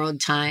on borrowed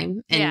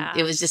time and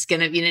it was just going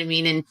to, you know what I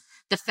mean? And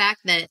the fact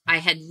that I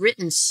had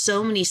written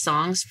so many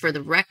songs for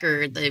the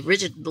record, the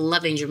original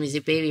Love Angel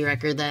Music Baby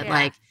record, that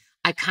like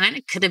I kind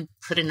of could have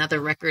put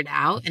another record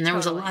out and there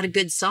was a lot of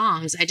good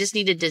songs. I just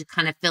needed to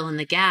kind of fill in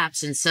the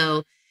gaps. And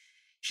so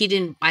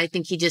I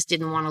think he just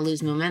didn't want to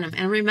lose momentum.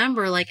 And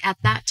remember, like at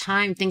that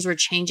time, things were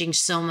changing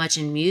so much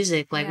in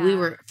music. Like we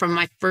were from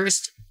my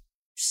first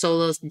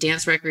solo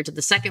dance record to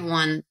the second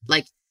one,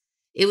 like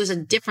it was a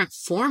different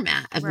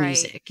format of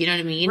music. You know what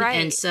I mean? Right.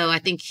 And so I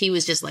think he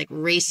was just like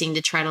racing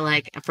to try to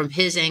like, from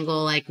his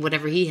angle, like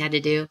whatever he had to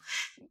do.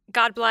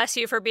 God bless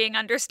you for being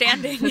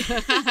understanding.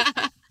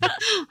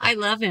 I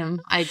love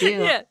him. I do.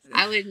 Yes.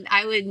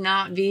 I would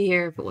not be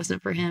here if it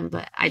wasn't for him,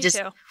 but I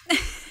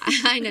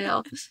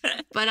know,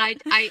 but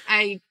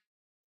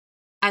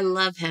I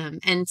love him.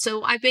 And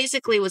so I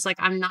basically was like,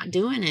 I'm not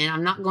doing it.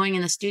 I'm not going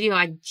in the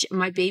studio.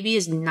 My baby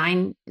is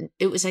 9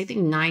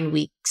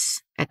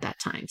 weeks at that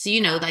time. So,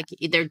 like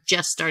they're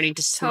just starting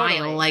to smile.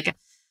 Totally. Like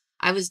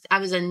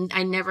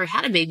I never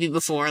had a baby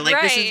before.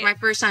 Like this is my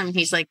first time. And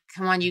he's like,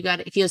 come on, you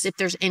got it. He goes, if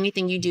there's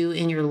anything you do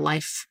in your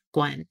life,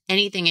 Gwen,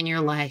 anything in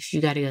your life,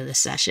 you got to go to the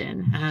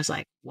session. And I was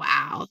like,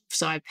 wow.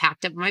 So I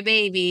packed up my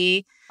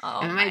baby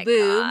and my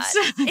boobs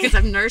because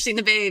I'm nursing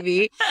the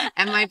baby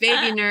and my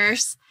baby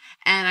nurse.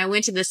 And I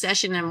went to the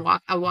session and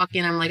I walk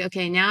in. I'm like,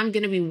 okay, now I'm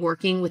going to be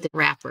working with a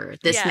rapper.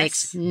 This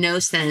makes no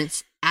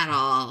sense at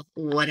all.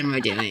 What am I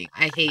doing?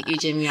 I hate you,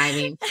 Jimmy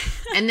Iovine.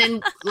 And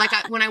then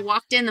when I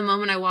walked in, the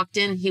moment I walked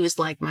in, he was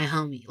like my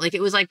homie. Like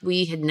it was like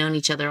we had known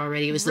each other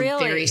already. It was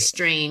very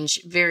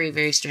strange, very,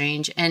 very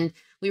strange. And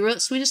we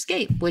wrote Sweet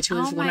Escape, which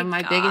was one of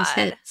my biggest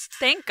hits.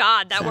 Thank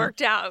God that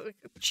worked out.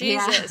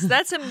 Jesus,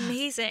 that's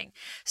amazing.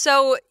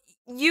 So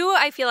you,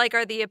 I feel like,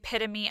 are the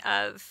epitome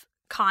of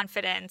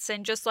confidence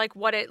and just like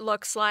what it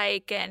looks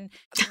like. And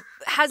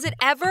has it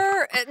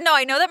ever, no,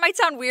 I know that might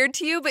sound weird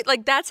to you, but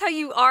like that's how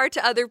you are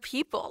to other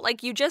people.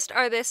 Like you just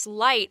are this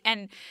light.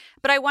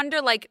 But I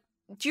wonder, like,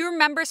 do you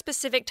remember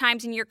specific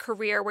times in your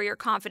career where your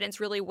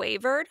confidence really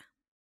wavered?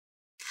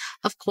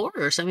 Of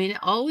course. I mean, it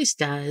always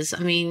does.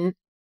 I mean,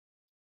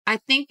 I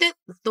think that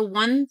the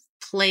one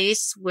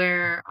place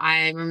where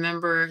I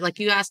remember, like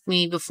you asked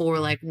me before,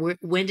 like,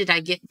 when did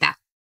I get that?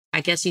 I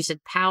guess you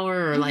said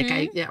power or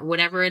like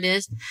whatever it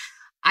is.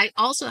 I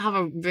also have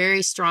a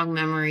very strong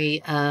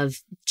memory of,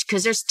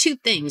 because there's two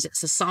things.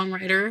 It's the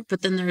songwriter,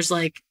 but then there's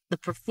like the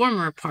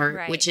performer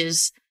part, which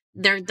is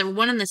they're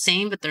one and the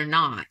same, but they're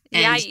not.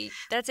 And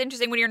that's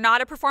interesting. When you're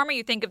not a performer,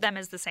 you think of them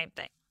as the same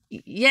thing.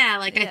 Yeah,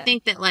 like I Yeah.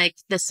 think that like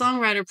the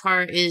songwriter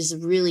part is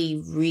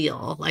really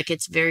real. Like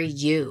it's very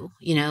you,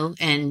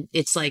 and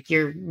it's like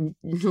you're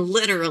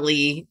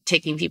literally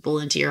taking people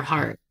into your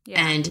heart.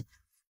 Yeah. And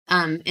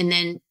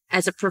then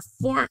as the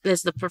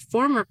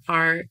performer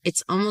part,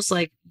 it's almost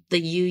like the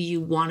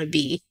you want to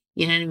be,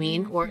 you know what I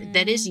mean? Or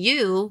that is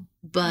you,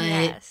 but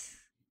Yes.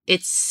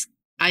 it's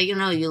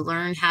you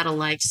learn how to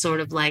like sort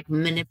of like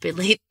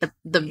manipulate the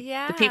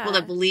people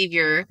that believe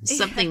you're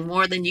something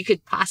more than you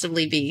could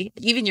possibly be,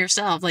 even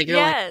yourself. Like you're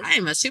like, I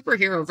am a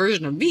superhero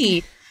version of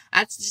me.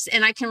 That's just,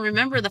 and I can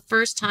remember the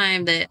first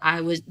time that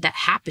that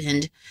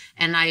happened,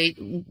 and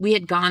we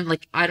had gone,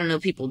 like, I don't know,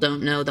 people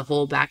don't know the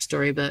whole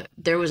backstory, but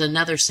there was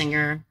another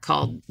singer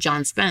called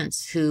John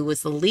Spence who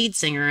was the lead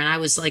singer, and I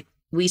was like,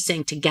 we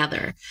sang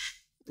together.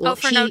 Well,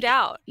 for No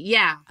Doubt.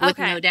 Yeah, with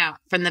No Doubt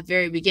from the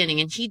very beginning.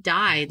 And he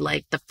died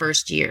like the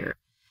first year.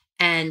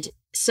 And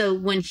so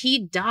when he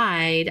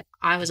died,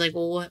 I was like,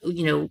 well,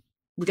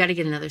 we got to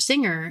get another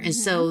singer. And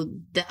so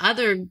the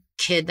other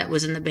kid that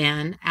was in the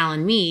band,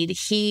 Alan Mead,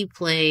 he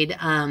played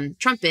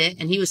trumpet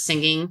and he was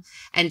singing.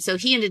 And so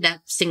he ended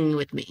up singing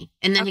with me.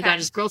 And then he got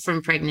his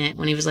girlfriend pregnant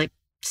when he was like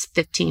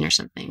 15 or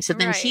something. So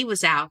then he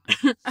was out.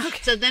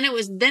 So then it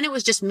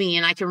was just me.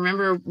 And I can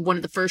remember one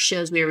of the first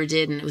shows we ever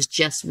did, and it was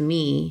just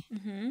me.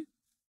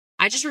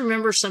 I just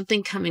remember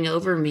something coming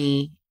over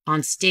me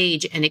on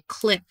stage, and it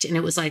clicked, and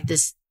it was like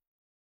this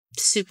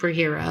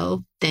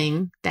superhero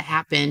thing that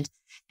happened.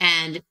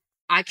 And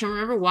I can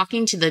remember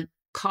walking to the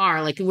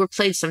car, like we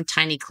played some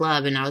tiny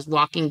club, and I was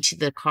walking to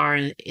the car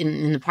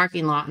in the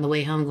parking lot on the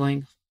way home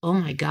going, oh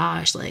my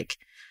gosh, like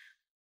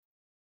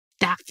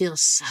that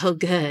feels so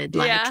good.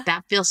 Like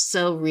that feels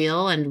so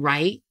real and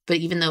right. But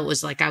even though it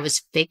was like I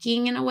was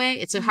faking in a way,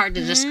 it's hard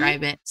to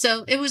describe it.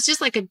 So it was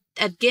just like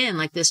again,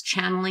 like this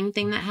channeling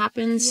thing that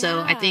happens. Yeah.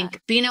 So I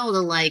think being able to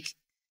like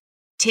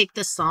take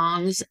the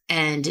songs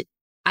and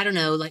I don't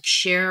know, like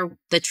share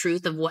the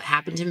truth of what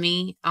happened to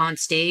me on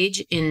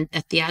stage in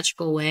a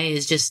theatrical way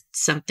is just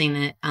something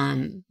that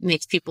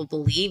makes people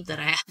believe that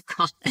I have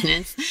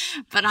confidence,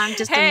 but I'm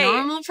just a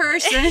normal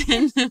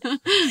person.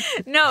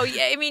 No,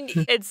 I mean,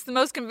 it's the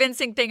most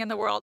convincing thing in the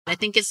world. I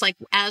think it's like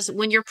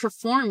when you're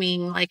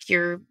performing, like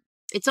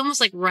it's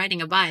almost like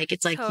riding a bike.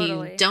 It's like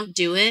you don't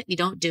do it, and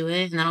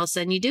then all of a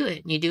sudden you do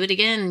it, and you do it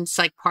again. And it's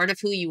like part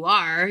of who you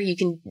are. You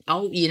can,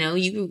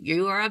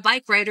 you are a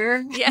bike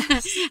rider,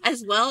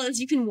 as well as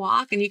you can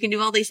walk and you can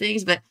do all these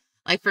things. But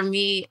like for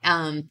me,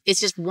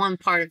 it's just one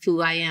part of who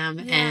I am.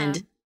 Yeah.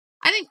 And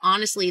I think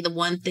honestly, the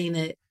one thing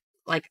that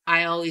like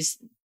I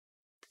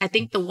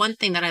think the one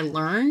thing that I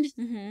learned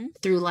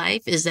through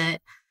life is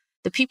that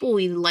the people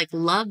we like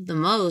love the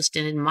most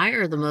and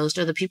admire the most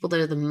are the people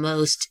that are the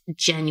most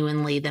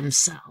genuinely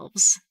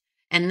themselves.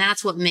 And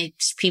that's what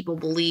makes people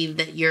believe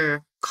that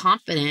you're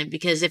confident,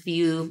 because if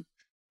you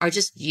are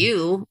just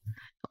you,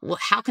 well,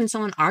 how can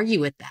someone argue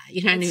with that?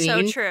 You know what I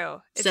mean? So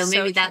true. So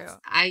maybe that's,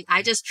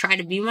 I just try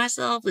to be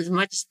myself as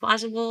much as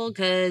possible,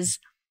 because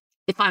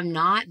if I'm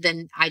not,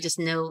 then I just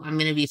know I'm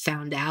going to be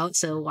found out.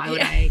 So why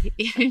would I,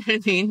 you know what I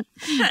mean?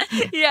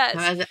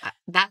 Yes.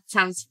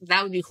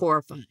 That would be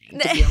horrifying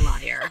to be a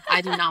liar.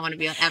 I do not want to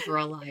be ever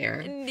a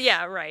liar.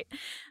 Yeah, right.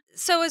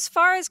 So as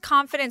far as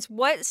confidence,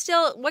 what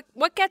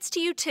gets to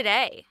you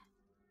today?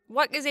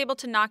 What is able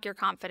to knock your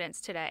confidence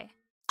today?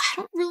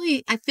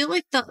 I feel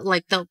like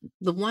the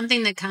one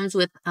thing that comes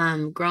with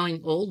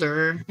growing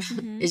older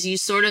is you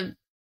sort of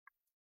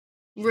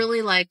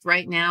really like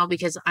right now,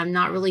 because I'm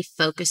not really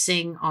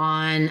focusing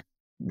on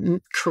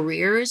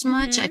career as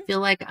much. I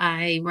feel like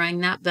I rang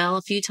that bell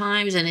a few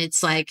times, and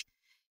it's like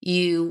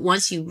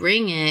once you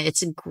ring it,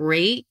 it's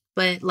great.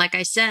 But like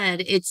I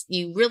said,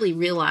 you really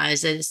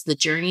realize that it's the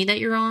journey that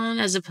you're on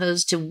as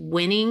opposed to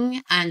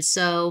winning. And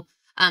so,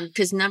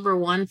 cause number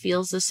one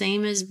feels the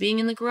same as being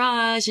in the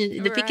garage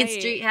and the Beacon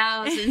Street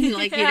house. And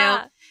like,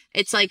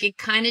 it's like, it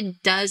kind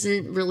of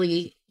doesn't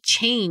really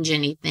change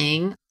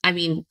anything. I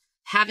mean,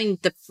 having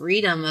the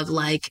freedom of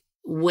like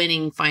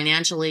winning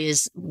financially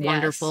is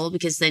wonderful,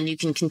 because then you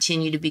can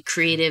continue to be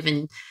creative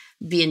and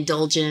be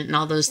indulgent and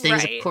all those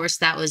things. Of course,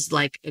 that was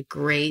like a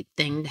great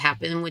thing to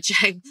happen, which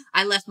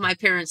I left my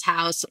parents'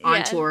 house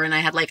on tour, and I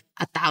had like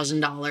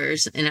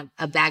 $1,000 in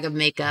a bag of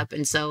makeup.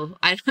 And so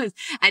I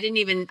hadn't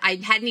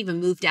even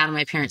moved out of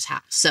my parents'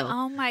 house. So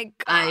oh my God,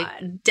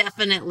 I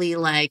definitely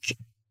I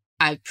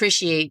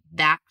appreciate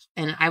that.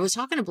 And I was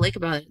talking to Blake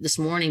about it this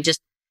morning,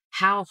 just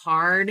how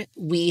hard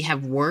we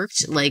have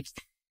worked, like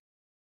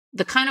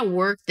the kind of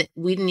work that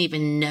we didn't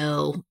even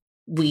know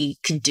we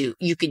could do.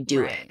 You could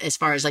do it, as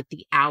far as like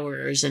the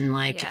hours and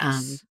like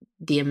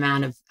the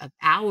amount of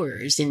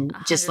hours and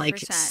 100%. Just like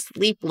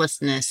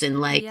sleeplessness and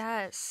like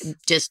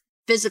just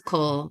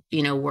physical,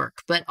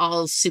 work, but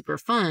all super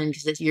fun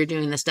because you're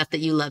doing the stuff that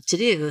you love to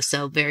do.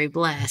 So very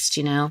blessed,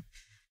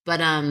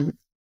 but I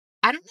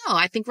don't know.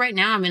 I think right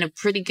now I'm in a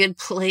pretty good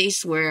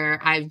place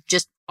where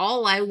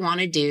all I want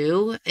to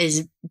do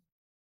is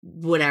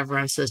whatever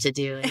I'm supposed to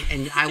do.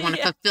 And I want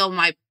to fulfill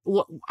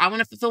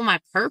my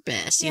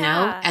purpose,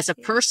 as a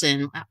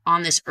person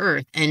on this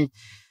earth. And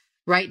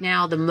right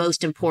now, the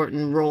most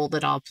important role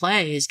that I'll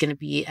play is going to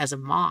be as a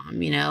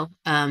mom,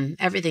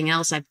 everything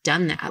else I've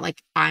done that.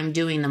 Like I'm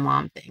doing the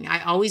mom thing.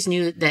 I always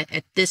knew that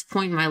at this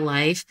point in my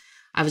life,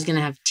 I was going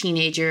to have a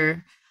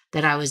teenager,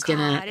 that I was going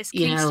to, is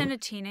Kingston a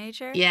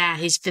teenager? Yeah,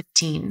 he's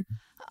 15.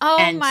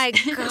 Oh my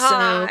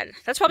God.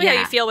 That's probably how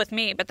you feel with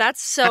me, but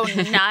that's so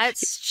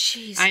nuts.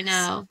 Jesus. I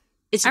know.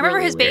 I remember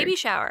really his weird. baby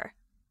shower.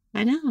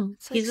 I know.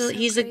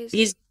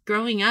 He's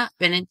growing up,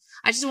 and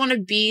I just want to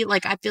be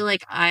like,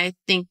 I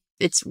think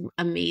it's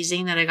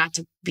amazing that I got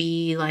to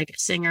be like a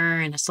singer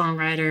and a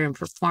songwriter and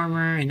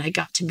performer, and I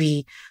got to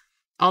be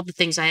all the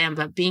things I am,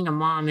 but being a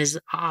mom is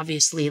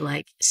obviously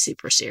like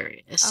super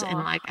serious. And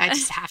like, I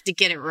just have to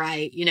get it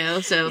right,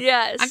 So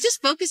yes. I'm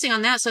just focusing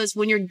on that. So it's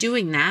when you're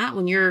doing that,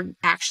 when you're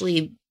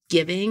actually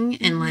giving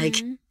and like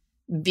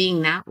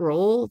being that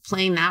role,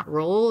 playing that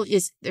role,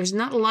 there's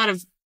not a lot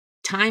of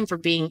time for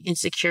being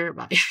insecure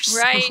about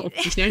yourself.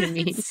 Right. You know what I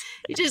mean?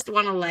 You just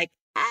want to like,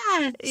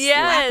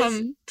 yes. slap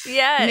them.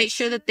 Yes. Make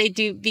sure that they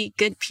do be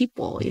good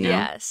people,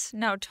 Yes.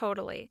 No,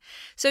 totally.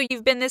 So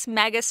you've been this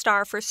mega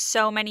star for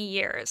so many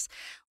years.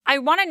 I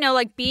want to know,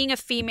 like, being a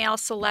female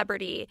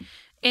celebrity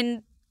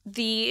in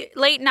the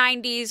late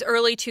 90s,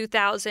 early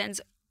 2000s,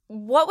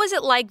 what was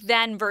it like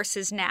then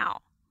versus now?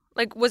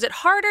 Like, was it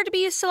harder to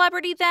be a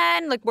celebrity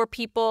then? Like,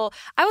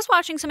 I was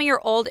watching some of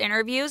your old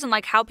interviews and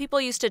like how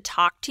people used to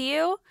talk to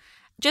you.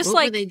 Just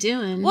what were they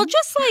doing? Well,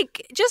 just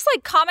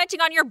like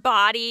commenting on your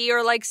body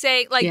or like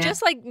say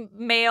just like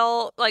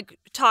male like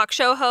talk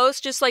show hosts,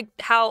 just like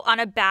how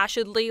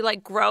unabashedly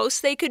like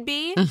gross they could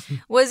be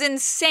was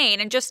insane,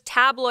 and just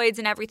tabloids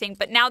and everything.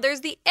 But now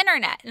there's the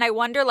internet, and I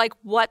wonder like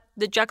what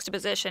the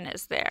juxtaposition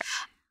is there.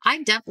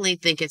 I definitely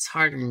think it's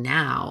harder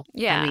now.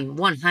 Yeah. I mean,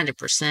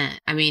 100%.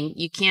 I mean,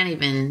 you can't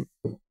even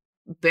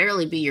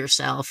barely be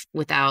yourself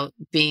without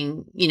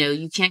being,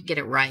 you can't get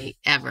it right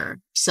ever.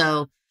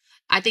 So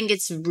I think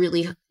it's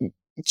really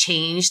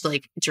changed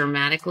like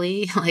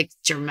dramatically.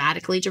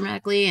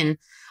 And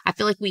I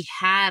feel like we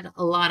had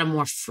a lot of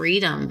more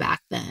freedom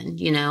back then,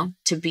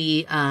 to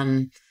be,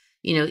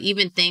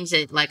 even things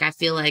that like I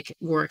feel like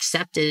were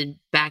accepted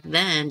back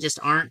then just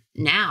aren't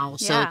now.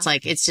 So it's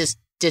like, it's just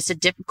a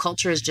different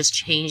culture is just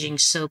changing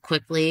so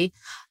quickly.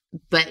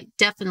 But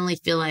definitely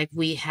feel like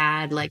we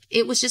had like,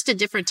 it was just a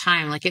different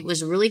time. Like it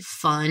was really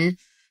fun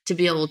to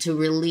be able to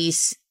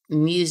release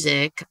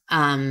music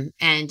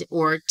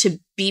or to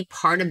be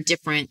part of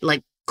different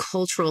like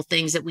cultural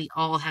things that we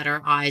all had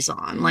our eyes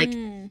on. Like,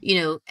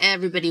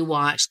 everybody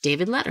watched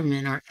David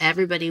Letterman, or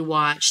everybody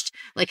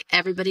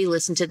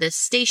listened to this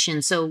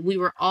station. So we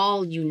were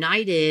all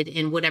united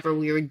in whatever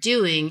we were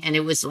doing. And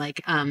it was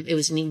like, it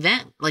was an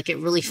event. Like it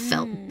really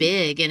felt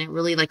big, and it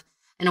really like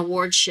an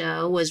award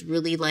show was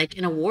really like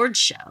an award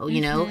show,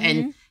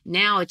 and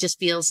now it just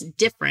feels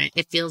different.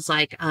 It feels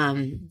like,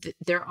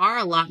 there are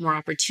a lot more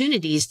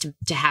opportunities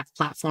to have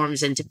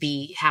platforms and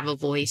to have a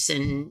voice,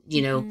 and,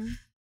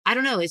 I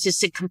don't know. It's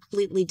just a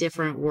completely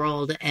different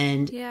world,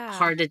 and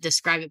hard to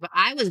describe it. But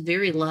I was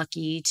very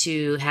lucky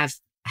to have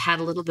had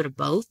a little bit of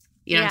both.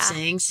 You know what I'm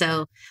saying?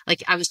 So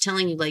like I was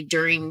telling you, like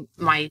during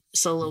my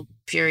solo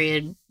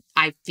period,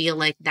 I feel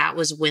like that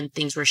was when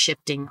things were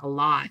shifting a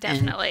lot.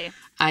 Definitely. And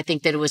I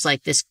think that it was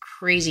like this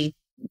crazy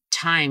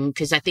time,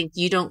 because I think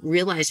you don't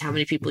realize how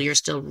many people you're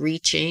still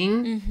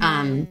reaching,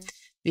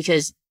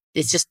 because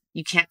it's just,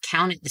 you can't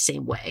count it the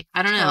same way.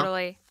 I don't know.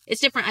 Totally. It's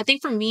different. I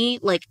think for me,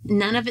 like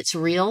none of it's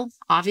real,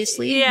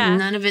 obviously. Yeah.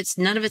 None of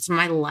it's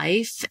my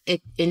life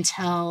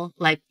until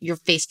like you're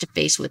face to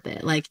face with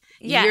it. Like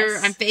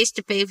I'm face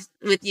to face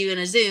with you in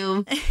a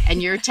Zoom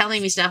and you're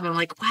telling me stuff. And I'm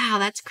like, wow,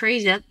 that's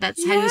crazy.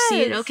 That's how you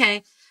see it.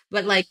 Okay.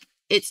 But like,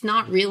 it's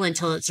not real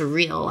until it's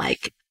real.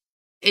 Like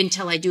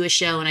until I do a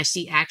show and I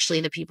see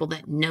actually the people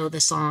that know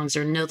the songs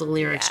or know the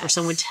lyrics, or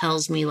someone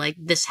tells me like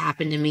this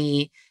happened to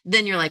me,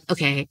 then you're like,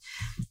 okay,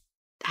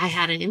 I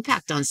had an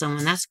impact on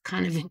someone. That's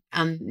kind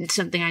of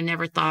something I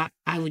never thought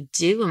I would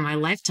do in my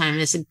lifetime.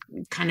 It's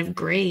kind of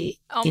great.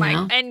 Oh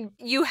my! And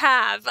you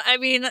have. I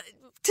mean,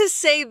 to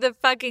say the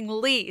fucking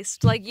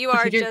least. Like you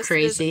are you're just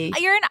crazy.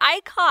 You're an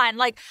icon.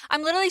 Like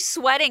I'm literally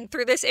sweating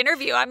through this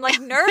interview. I'm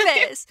like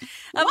nervous.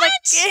 I'm what?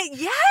 like,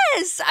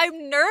 yes,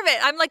 I'm nervous.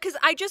 I'm like, because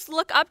I just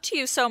look up to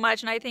you so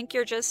much, and I think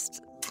you're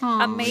just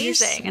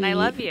amazing, and I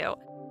love you.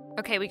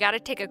 Okay, we got to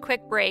take a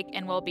quick break,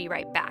 and we'll be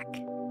right back.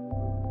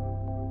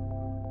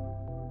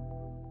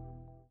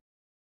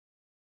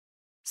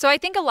 So I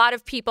think a lot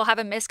of people have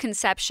a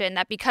misconception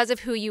that because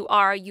of who you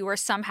are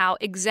somehow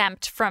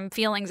exempt from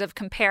feelings of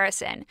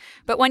comparison.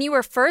 But when you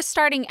were first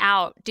starting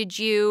out, did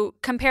you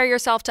compare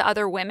yourself to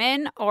other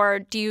women, or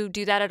do you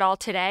do that at all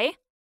today?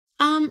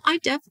 I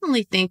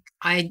definitely think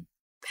I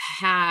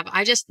have.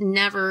 I just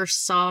never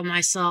saw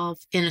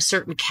myself in a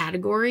certain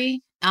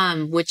category,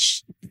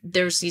 which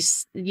there's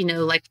these,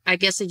 like, I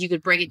guess that you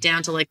could break it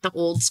down to like the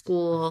old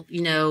school,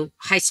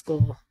 high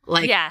school.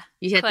 Like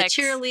you had cliques.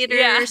 The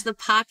cheerleaders, the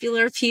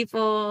popular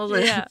people,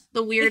 the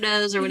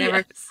weirdos or whatever.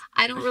 Yes.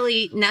 I don't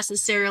really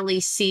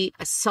necessarily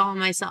saw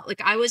myself.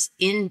 Like I was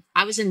in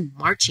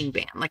marching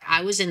band. Like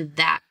I was in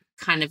that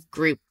kind of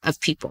group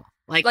of people.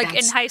 Like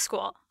in high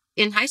school.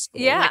 In high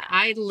school. Yeah. Like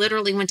I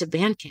literally went to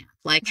band camp.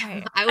 Like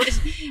Right. I was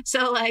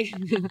so like,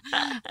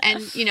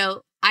 and you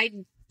know, I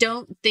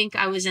don't think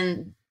I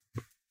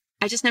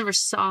just never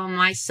saw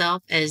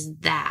myself as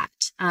that.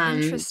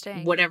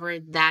 Interesting. Whatever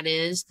that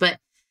is. But,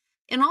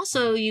 and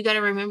also you got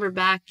to remember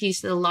back, you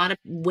said a lot of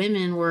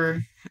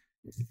women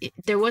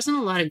there wasn't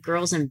a lot of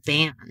girls in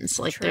bands.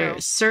 Like there,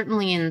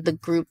 certainly in the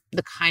group,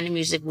 the kind of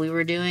music we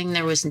were doing,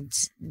 there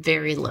was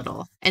very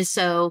little. And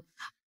so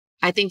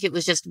I think it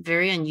was just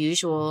very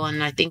unusual.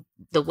 And I think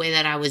the way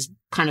that I was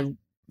kind of,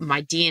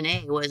 my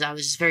DNA was, I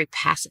was just very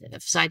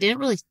passive. So I didn't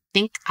really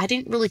think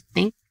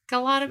a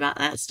lot about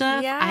that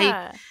stuff.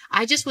 Yeah.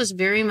 I just was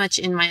very much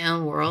in my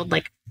own world,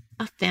 like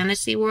a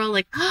fantasy world,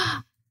 like,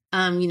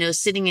 you know,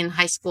 sitting in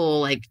high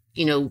school, like,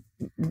 you know,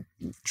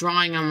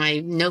 drawing on my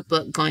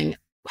notebook going,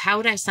 how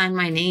would I sign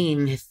my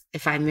name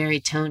if I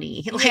married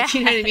Tony? Like, yes.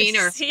 You know what I mean?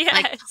 Or yes.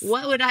 like,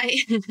 what would I,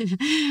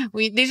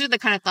 these are the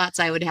kind of thoughts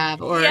I would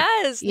have. Or,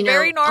 yes, you know,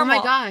 very normal. Oh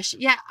my gosh.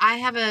 Yeah. I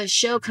have a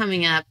show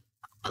coming up.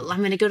 I'm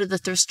going to go to the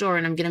thrift store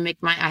and I'm going to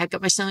I've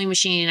got my sewing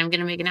machine and I'm going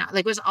to make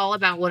like, it was all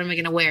about what am I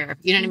going to wear?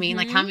 You know what I mean?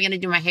 Like, how am I going to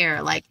do my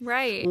hair? Like,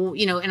 right.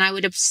 You know, and I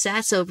would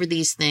obsess over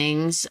these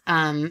things.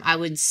 I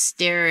would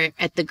stare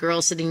at the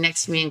girl sitting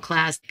next to me in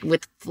class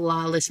with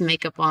flawless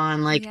makeup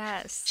on. Like,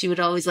 yes. She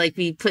would always like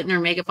be putting her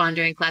makeup on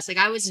during class. Like,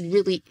 I was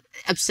really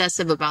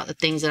obsessive about the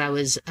things that I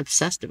was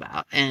obsessed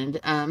about, and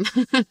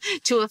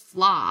to a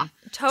flaw.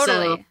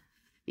 Totally. So,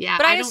 yeah,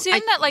 but I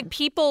assume that like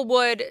people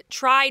would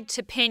try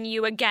to pin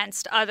you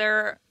against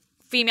other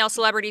female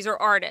celebrities or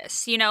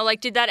artists, you know,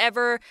 like did that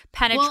ever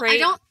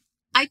penetrate? Well,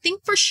 I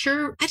think for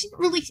sure, I didn't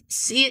really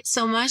see it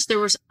so much. There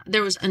was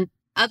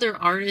other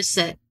artists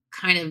that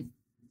kind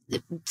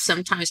of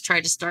sometimes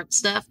tried to start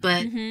stuff,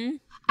 but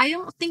I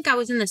don't think I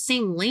was in the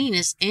same lane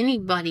as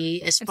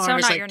anybody as far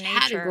as like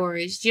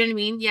categories. Do you know what I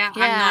mean? Yeah. I'm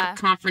not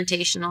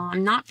confrontational.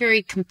 I'm not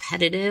very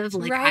competitive.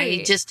 Like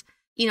I just,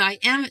 you know, I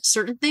am at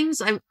certain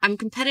things. I'm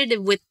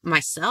competitive with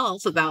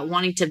myself about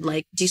wanting to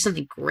like do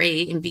something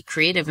great and be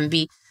creative and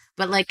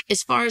but like,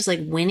 as far as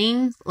like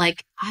winning,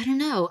 like, I don't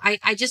know.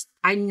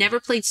 I never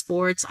played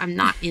sports. I'm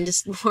not into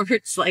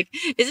sports. Like,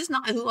 this is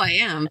not who I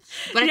am.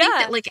 But I think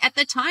that like at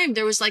the time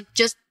there was like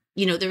just,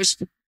 you know, there was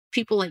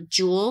people like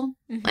Jewel,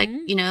 like,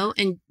 you know,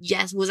 and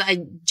yes, was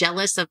I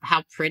jealous of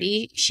how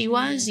pretty she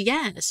was?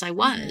 Yes, I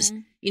was,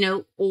 you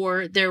know,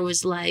 or there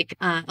was like,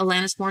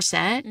 Alanis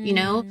Morissette, you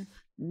know,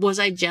 was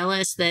I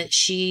jealous that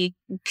she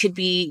could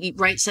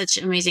write such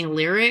amazing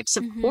lyrics?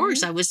 Of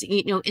course I was,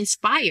 you know,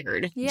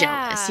 inspired,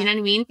 jealous, you know what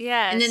I mean?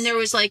 Yes. And then there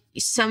was like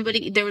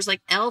there was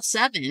like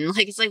L7,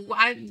 like, it's like,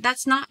 well,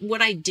 that's not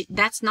what I did.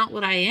 That's not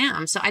what I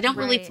am. So I don't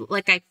really feel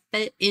like I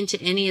fit into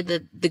any of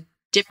the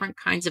different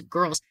kinds of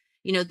girls,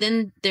 you know.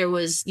 Then there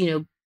was, you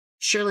know,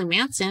 Shirley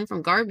Manson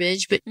from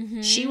Garbage, but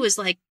she was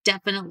like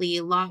definitely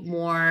a lot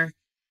more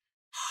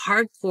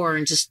hardcore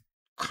and just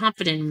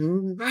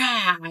confident,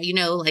 you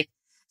know, like,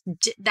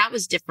 that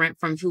was different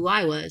from who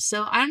I was.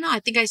 So I don't know.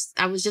 I think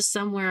I was just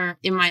somewhere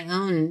in my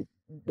own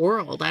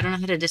world. I don't know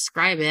how to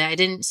describe it. I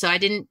didn't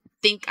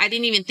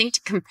even think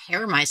to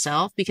compare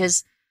myself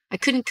because I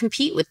couldn't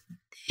compete with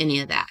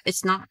any of that.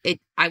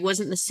 I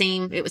wasn't the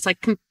same. It was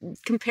like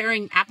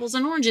comparing apples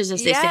and oranges,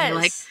 as they say.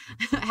 Like,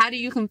 how do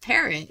you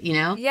compare it, you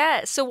know?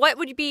 Yeah. So what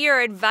would be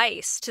your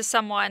advice to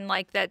someone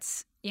like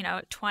that's, you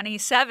know,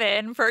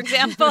 27, for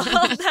example,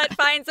 that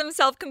finds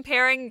themselves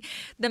comparing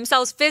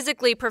themselves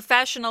physically,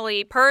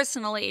 professionally,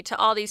 personally to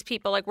all these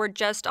people? Like, we're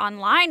just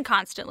online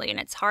constantly and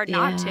it's hard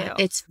not to.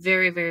 It's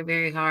very, very,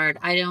 very hard.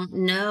 I don't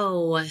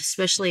know,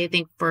 especially I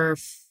think for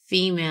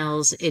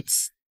females,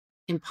 it's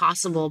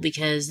impossible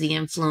because the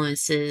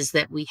influences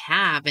that we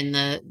have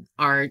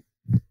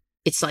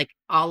it's like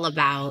all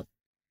about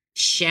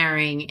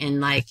sharing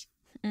and like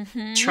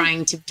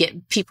trying to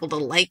get people to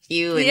like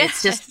you. And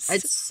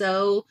it's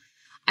so,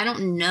 I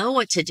don't know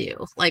what to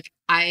do. Like,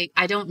 I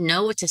don't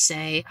know what to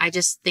say. I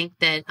just think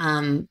that,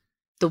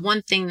 the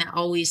one thing that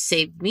always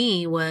saved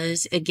me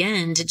was,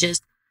 again, to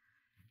just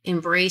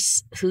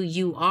embrace who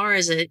you are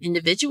as an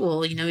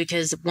individual, you know,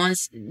 because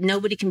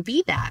nobody can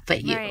be that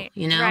but you,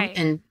 you know,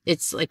 and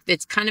it's like,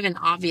 it's kind of an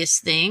obvious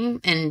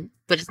thing,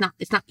 but it's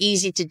not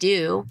easy to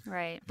do.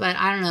 Right. But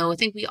I don't know. I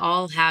think we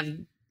all have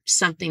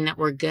something that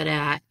we're good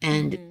at.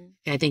 And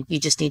I think you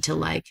just need to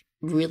like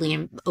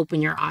really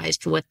open your eyes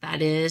to what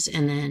that is.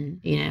 And then,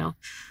 you know,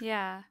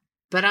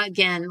 but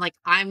again, like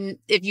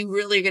if you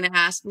really are going to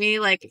ask me,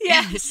 like,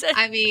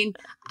 I mean,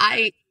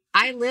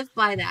 I live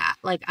by that.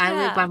 Like, I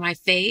live by my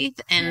faith,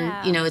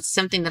 and you know, it's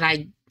something that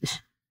I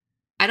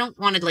don't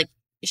want to like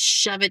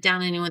shove it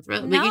down anyone's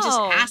throat, but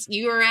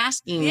you are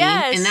asking me,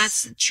 and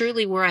that's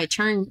truly where I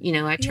turn, you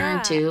know,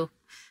 to.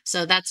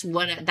 So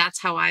that's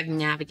how I've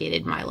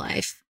navigated my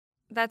life.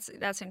 That's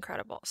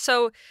incredible.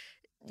 So,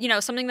 you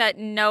know, something that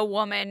no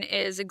woman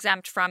is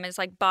exempt from is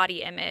like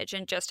body image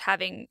and just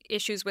having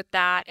issues with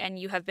that. And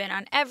you have been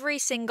on every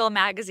single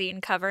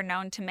magazine cover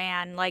known to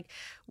man. Like,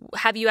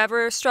 have you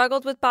ever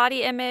struggled with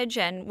body image,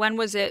 and when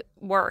was it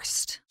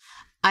worst?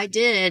 I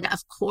did,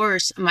 of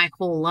course, my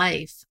whole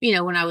life. You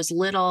know, when I was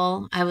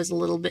little, I was a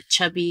little bit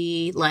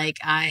chubby. Like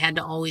I had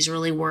to always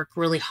really work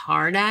really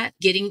hard at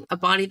getting a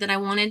body that I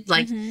wanted.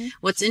 Like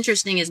what's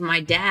interesting is my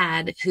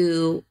dad,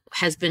 who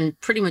has been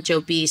pretty much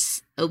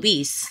obese,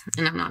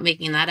 and I'm not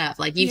making that up.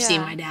 Like you've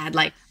seen my dad,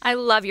 like I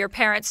love your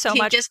parents so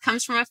much. He just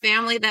comes from a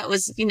family that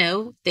was, you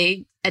know,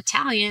 they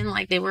Italian,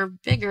 like they were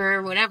bigger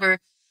or whatever.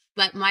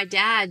 But my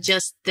dad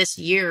just this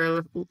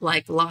year,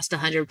 like lost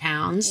 100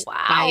 pounds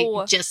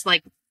by just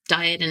like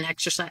diet and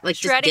exercise, like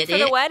shredding just did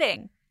for the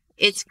wedding.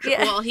 It's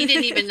well, he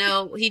didn't even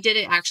know he did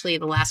it actually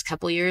the last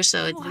couple of years.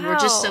 So we're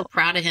just so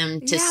proud of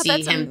him to see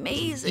that's him.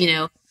 Amazing. You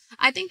know,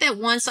 I think that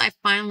once I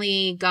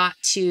finally got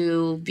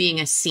to being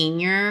a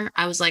senior,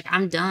 I was like,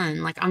 I'm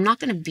done. Like, I'm not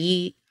going to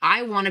be,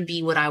 I want to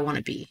be what I want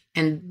to be.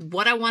 And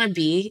what I want to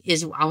be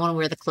is I want to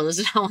wear the clothes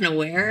that I want to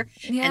wear.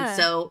 Yeah.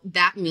 And so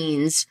that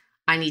means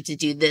I need to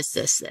do this.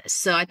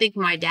 So I think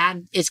my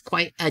dad is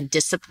quite a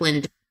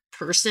disciplined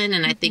person.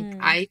 And I think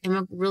I am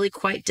a really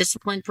quite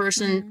disciplined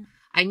person.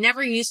 I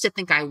never used to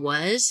think I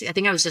was. I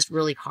think I was just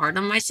really hard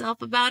on myself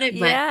about it.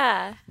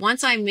 But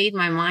once I made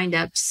my mind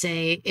up,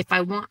 say, if I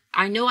want,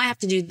 I know I have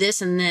to do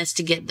this and this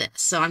to get this.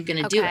 So I'm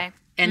going to do it.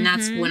 And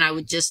that's when I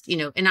would just, you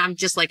know, and I'm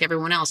just like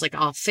everyone else, like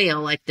I'll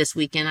fail. Like this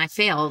weekend I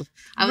failed.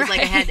 I was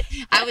like,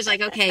 I was like,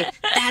 okay,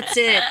 that's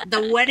it.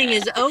 The wedding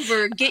is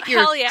over. Get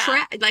your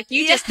like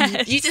you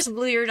just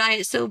blew your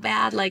diet so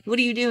bad. Like, what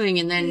are you doing?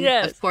 And then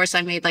of course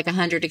I made like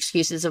 100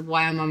 excuses of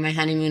why I'm on my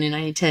honeymoon and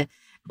I need to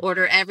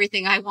order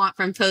everything I want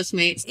from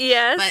Postmates.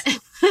 Yes.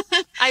 But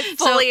I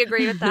fully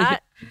agree with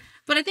that.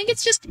 But I think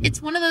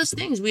it's one of those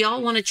things. We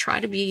all want to try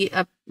to be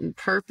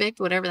perfect,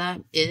 whatever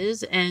that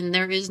is. And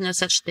there is no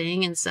such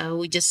thing. And so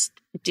we just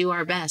do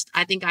our best.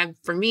 I think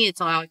for me,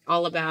 it's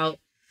all about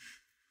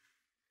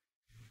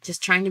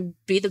just trying to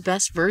be the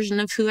best version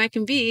of who I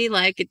can be.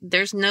 Like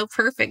there's no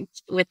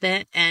perfect with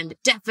it. And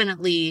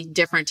definitely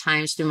different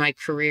times through my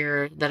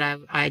career that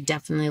I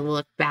definitely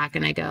look back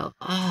and I go,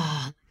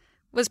 oh.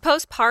 Was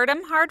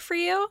postpartum hard for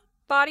you?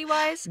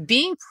 Body-wise?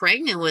 Being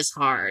pregnant was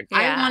hard.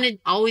 I wanted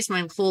always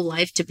my whole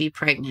life to be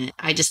pregnant.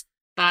 I just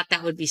thought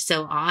that would be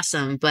so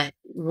awesome. But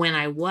when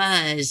I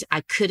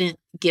couldn't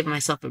give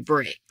myself a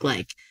break,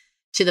 like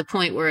to the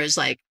point where it's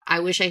like, I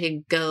wish I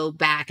could go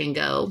back and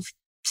go,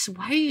 so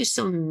why are you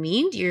so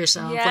mean to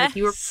yourself? Yes. Like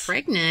you were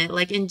pregnant,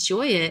 like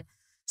enjoy it.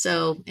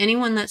 So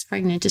anyone that's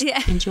pregnant,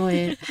 just enjoy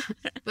it.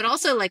 But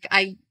also like,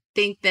 I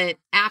think that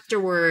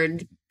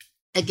afterward,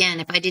 again,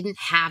 if I didn't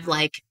have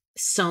like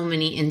so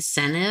many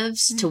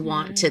incentives to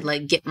want to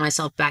like get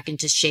myself back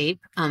into shape,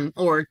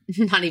 or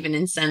not even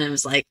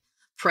incentives, like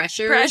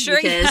pressure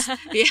because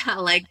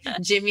like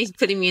Jimmy's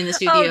putting me in the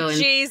studio and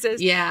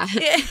Jesus.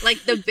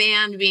 Like the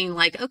band being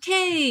like,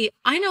 okay,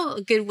 I know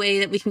a good way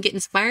that we can get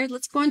inspired.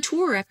 Let's go on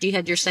tour after you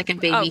had your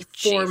second baby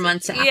 4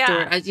 months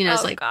after. You know,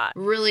 it's like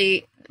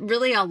really,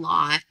 really a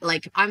lot.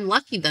 Like I'm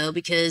lucky though,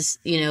 because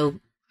you know,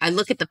 I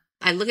look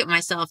at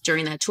myself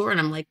during that tour and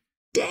I'm like,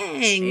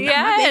 dang,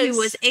 my baby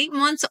was 8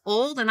 months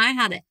old and I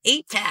had an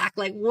 8-pack.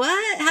 Like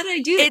what? How did I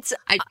do that?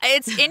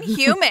 It's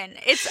inhuman.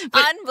 It's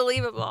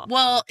unbelievable.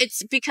 Well,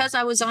 it's because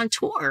I was on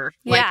tour.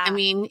 Like, I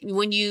mean,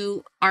 when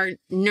you are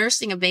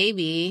nursing a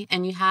baby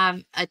and you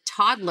have a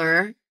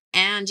toddler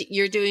and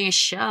you're doing a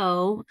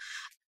show,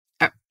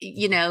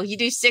 you know, you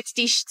do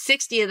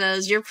 60 of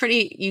those,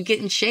 you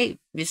get in shape.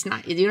 It's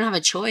not, you don't have a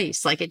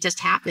choice. Like it just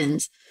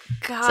happens.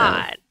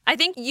 God. So. I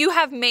think you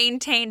have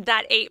maintained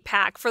that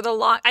 8-pack for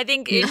I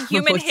think in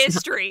human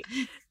history.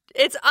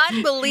 It's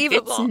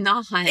unbelievable. It's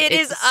not.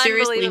 It's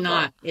seriously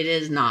not. It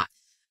is not.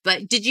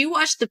 But did you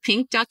watch the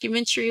Pink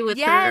documentary with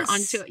her on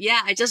tour?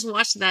 Yeah, I just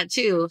watched that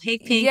too. Hey,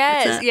 Pink.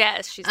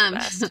 Yes, she's the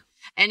best.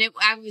 And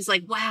I was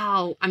like,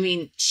 wow. I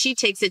mean, she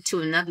takes it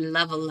to another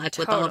level, like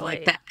with all of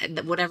like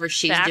that, whatever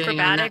she's doing.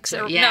 Acrobatics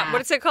or no,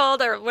 what is it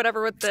called or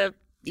whatever with the,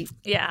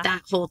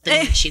 that whole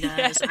thing that she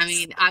does. I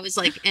mean, I was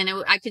like, and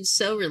I could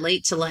so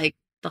relate to like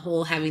the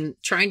whole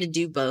trying to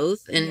do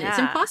both. And it's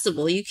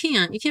impossible. You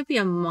can't be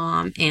a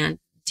mom and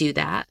do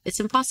that. It's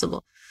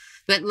impossible.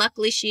 But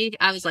luckily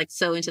I was like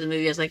so into the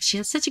movie. I was like, she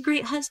has such a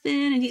great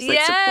husband and he's like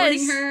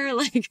supporting her.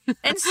 Like,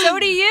 and so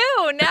do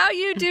you. Now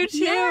you do too.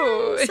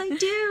 Yes,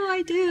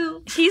 I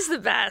do. He's the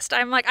best.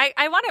 I'm like,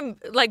 I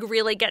want to like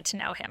really get to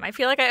know him. I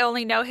feel like I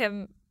only know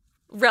him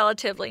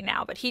relatively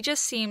now, but he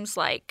just seems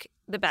like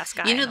the best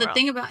guy. You know, the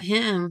thing about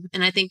him,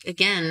 and I think,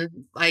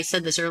 again, I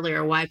said this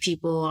earlier, why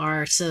people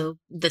are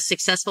the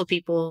successful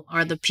people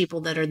are the people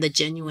that are the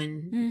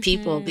genuine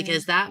people,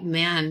 because that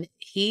man,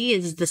 he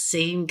is the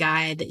same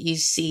guy that you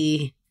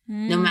see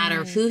no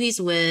matter who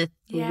he's with,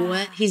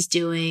 what he's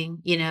doing,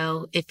 you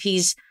know, if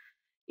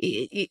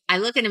I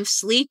look at him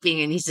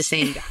sleeping and he's the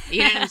same guy.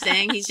 You know what I'm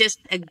saying? He's just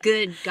a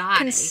good guy.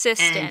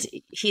 Consistent.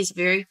 And he's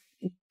very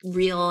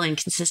real and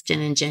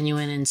consistent and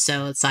genuine. And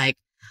so it's like,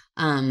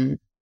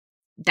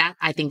 that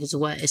I think is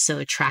what is so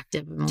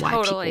attractive and why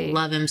people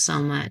love him so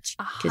much.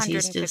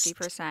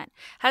 150%.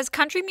 Has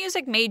country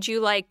music made you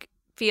like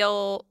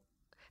feel,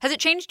 has it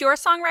changed your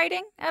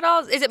songwriting at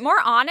all? Is it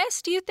more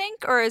honest, do you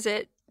think? Or is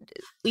it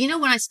You know,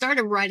 when I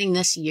started writing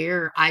this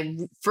year, I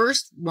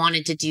first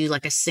wanted to do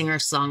like a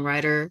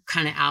singer-songwriter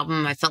kind of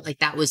album. I felt like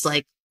that was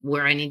like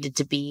where I needed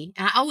to be.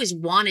 And I always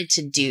wanted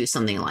to do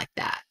something like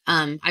that.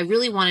 I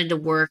really wanted to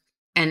work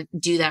and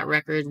do that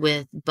record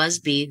with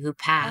Busby, who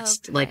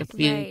passed like a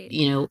few,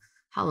 you know,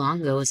 how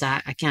long ago was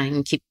that? I can't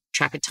even keep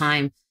track of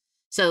time.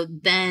 So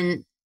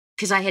then,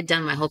 because I had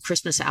done my whole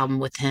Christmas album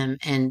with him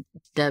and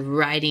the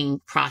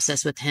writing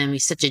process with him,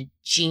 he's such a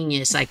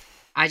genius. Like,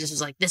 I just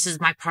was like, this is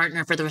my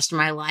partner for the rest of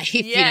my life.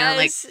 Yes. You know,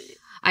 like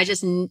I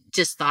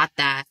just thought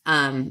that.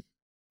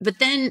 But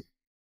then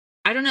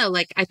I don't know,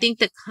 like I think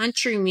the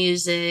country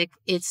music,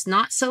 it's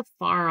not so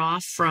far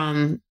off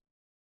from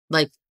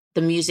like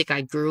the music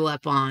I grew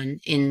up on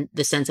in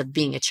the sense of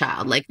being a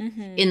child. Like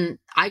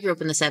I grew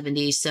up in the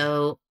 70s,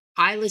 so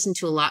I listened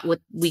to a lot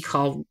what we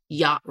call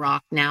yacht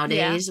rock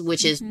nowadays,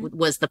 which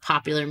was the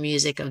popular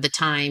music of the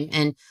time.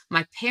 And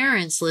my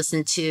parents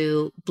listened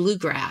to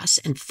bluegrass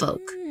and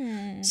folk.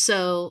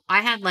 So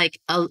I had like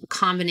a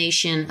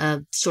combination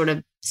of sort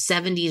of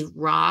 70s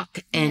rock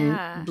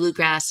and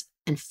bluegrass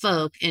and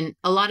folk. And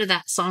a lot of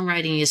that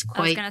songwriting is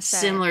quite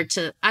similar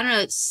to, I don't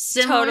know,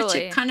 similar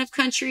to kind of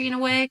country in a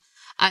way.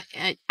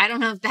 I don't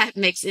know if that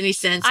makes any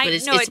sense, but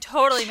it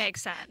totally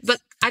makes sense.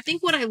 But I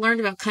think what I learned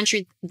about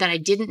country that I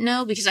didn't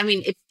know, because I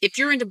mean, if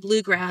you're into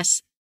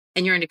bluegrass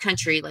and you're into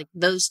country, like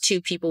those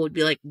two people would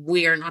be like,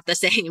 we are not the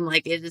same.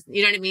 Like, it is,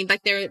 you know what I mean?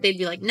 Like they'd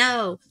be like,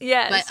 no.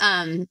 Yes.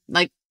 But,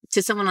 like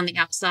to someone on the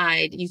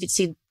outside, you could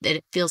see that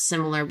it feels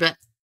similar. But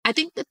I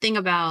think the thing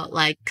about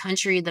like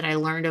country that I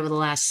learned over the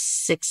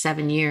last 6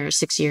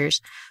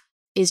 years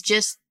is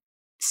just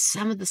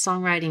some of the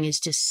songwriting is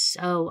just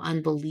so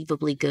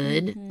unbelievably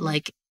good.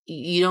 Like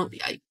you don't,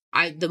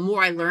 the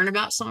more I learn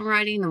about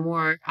songwriting, the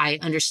more I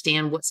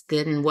understand what's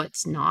good and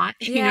what's not,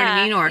 you know what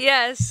I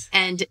mean?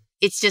 And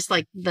it's just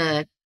like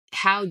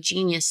how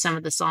genius some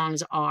of the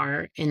songs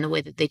are in the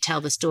way that they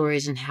tell the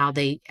stories and how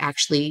they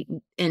actually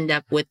end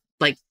up with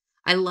like,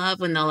 I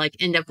love when they'll like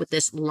end up with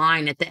this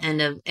line at the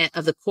end of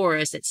the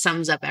chorus that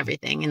sums up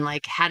everything. And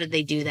like, how did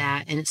they do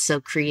that? And it's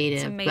so creative.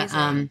 It's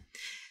amazing. But,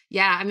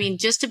 yeah, I mean,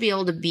 just to be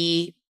able to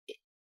be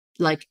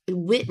like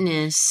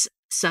witness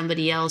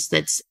somebody else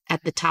that's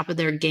at the top of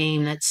their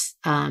game, that's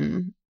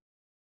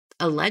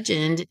a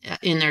legend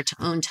in their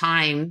own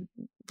time,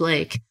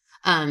 Blake,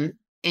 in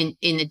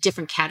a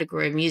different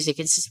category of music.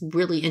 It's just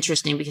really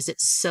interesting because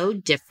it's so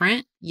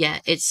different,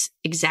 yet it's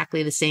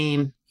exactly the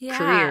same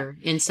career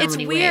in so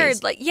many ways.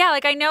 It's weird.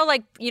 Like I know,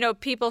 like, you know,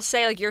 people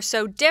say like you're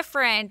so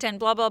different and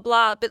blah, blah,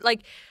 blah. But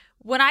like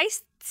when I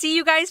see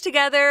you guys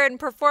together and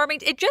performing,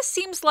 it just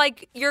seems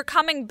like you're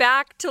coming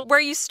back to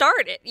where you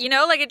started, you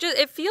know, like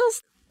it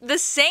feels the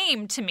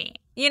same to me,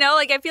 you know,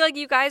 like I feel like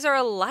you guys are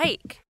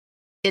alike.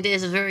 It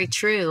is very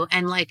true.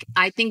 And like,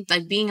 I think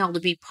like being able to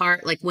be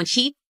part, like when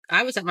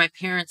I was at my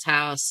parents'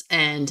 house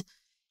and,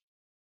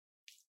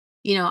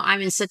 you know,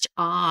 I'm in such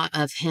awe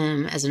of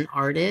him as an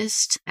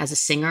artist, as a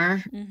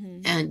singer.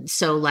 And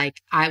so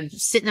like I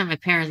was sitting at my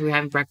parents, we were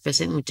having breakfast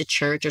and went to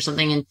church or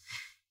something. And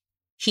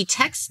he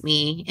texted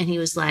me and he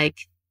was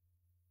like,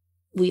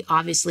 we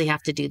obviously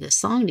have to do this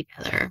song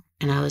together.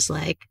 And I was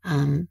like,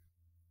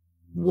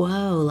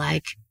 whoa,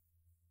 like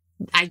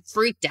I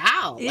freaked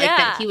out like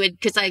that he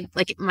would, cause I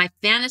like my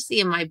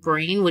fantasy in my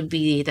brain would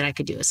be that I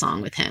could do a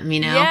song with him, you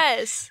know?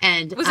 Yes.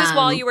 And was this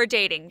while you were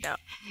dating though?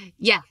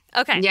 Yeah.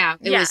 Okay. Yeah.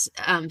 It was,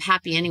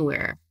 Happy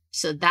Anywhere.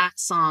 So that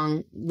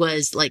song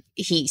was like,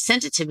 he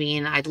sent it to me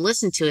and I'd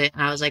listened to it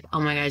and I was like, oh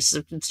my gosh,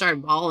 I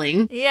started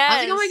bawling. Yeah. I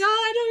was like, oh my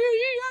God,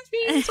 you asked me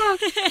this song.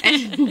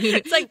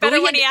 It's like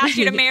better when he asked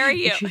you to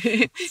marry you.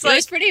 It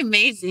was pretty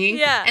amazing.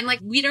 Yeah. And like,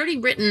 we'd already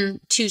written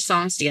 2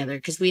 songs together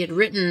because we had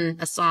written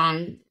a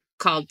song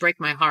called Break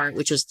My Heart,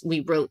 which was,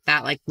 we wrote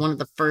that like one of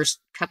the first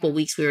couple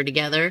weeks we were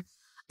together,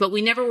 but we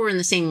never were in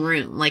the same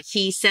room. Like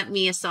he sent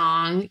me a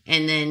song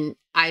and then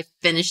I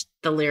finished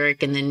the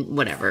lyric and then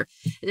whatever.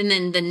 And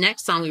then the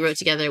next song we wrote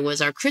together was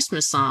our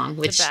Christmas song,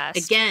 which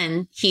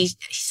again, he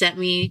sent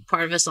me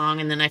part of a song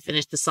and then I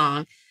finished the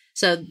song.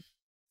 So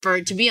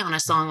to be on a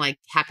song like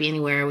Happy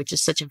Anywhere, which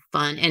is such a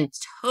fun and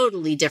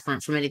totally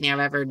different from anything I've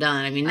ever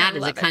done. I mean, that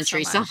is a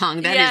country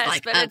song. That is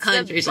like a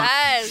country song.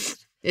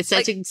 It's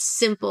such a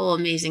simple,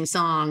 amazing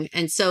song.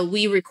 And so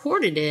we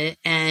recorded it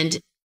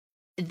and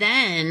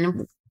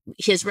then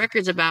his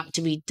record's about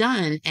to be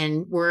done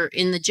and we're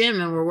in the gym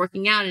and we're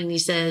working out and he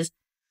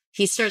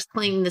starts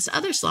playing this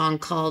other song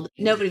called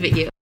Nobody But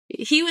You.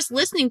 He was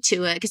listening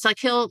to it because like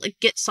he'll like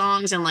get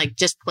songs and like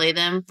just play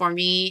them for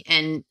me.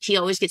 And he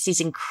always gets these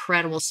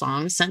incredible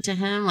songs sent to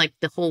him. Like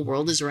the whole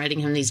world is writing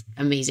him these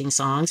amazing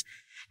songs.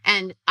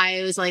 And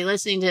I was like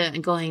listening to it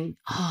and going,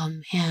 oh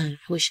man,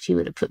 I wish he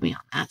would have put me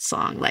on that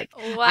song. Like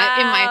in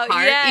my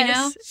heart, you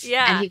know?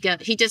 Yeah.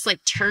 And he just like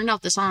turned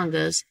off the song and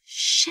goes,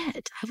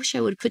 shit, I wish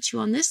I would have put you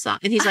on this song.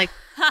 And he's like,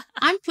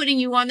 I'm putting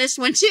you on this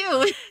one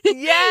too.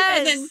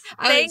 Yes.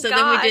 And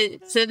then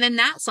so then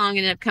that song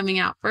ended up coming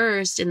out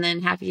first. And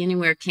then Happy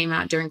Anywhere came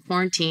out during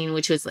quarantine,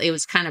 it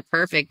was kind of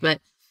perfect.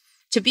 But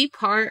to be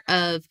part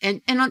of,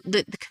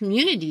 the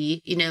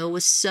community, you know,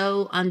 was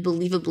so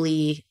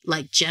unbelievably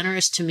like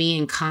generous to me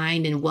and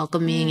kind and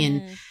welcoming.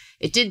 And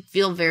it did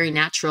feel very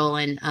natural.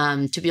 And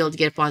to be able to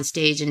get up on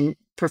stage and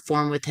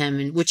perform with him,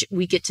 and which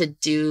we get to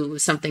do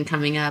something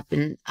coming up,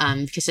 and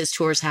because his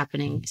tour is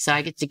happening. So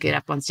I get to get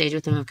up on stage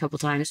with him a couple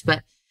times.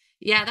 But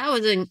yeah, that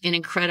was an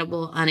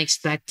incredible,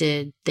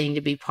 unexpected thing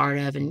to be part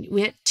of. And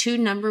we had 2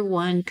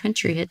 #1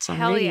 country hits on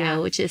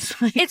radio, which is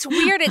like... It's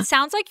weird. It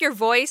sounds like your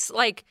voice,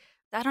 like,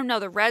 I don't know,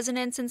 the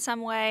resonance in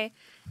some way.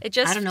 It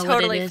just totally fits. I don't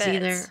know what it is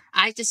either.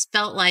 I just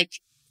felt like,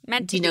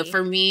 meant to be.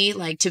 For me,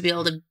 like to be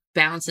able to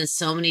bounce in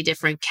so many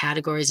different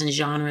categories and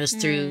genres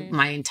through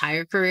my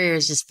entire career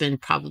has just been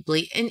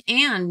probably,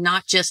 and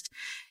not just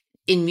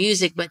in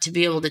music, but to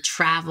be able to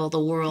travel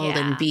the world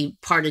and be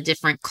part of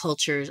different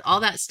cultures, all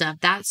that stuff.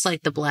 That's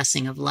like the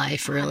blessing of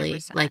life, really.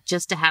 100%. Like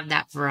just to have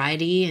that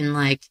variety and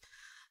like,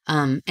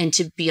 and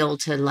to be able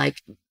to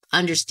like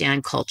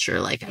understand culture.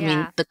 Like, I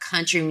mean, the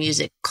country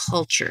music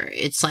culture,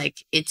 it's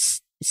like,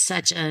 it's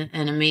such an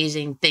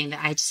amazing thing that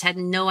I just had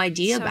no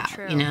idea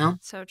about, you know?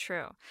 So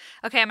true.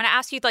 Okay, I'm going to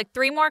ask you like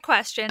 3 more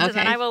questions and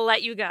then I will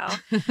let you go.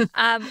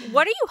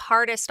 What are you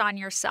hardest on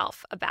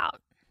yourself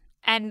about?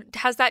 And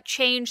has that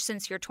changed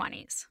since your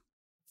 20s?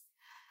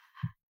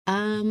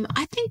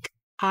 I think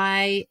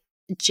I'm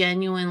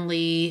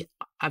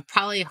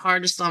probably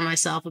hardest on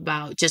myself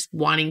about just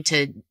wanting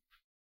to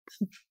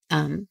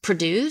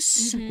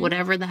produce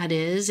whatever that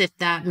is. If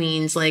that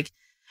means like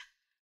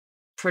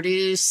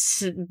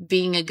produce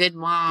being a good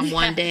mom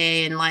one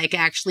day and like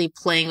actually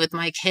playing with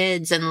my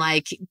kids and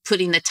like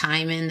putting the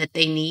time in that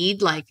they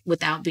need, like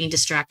without being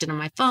distracted on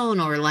my phone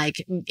or like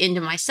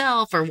into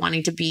myself or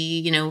wanting to be,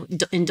 you know,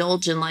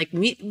 indulge in like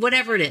me,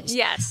 whatever it is.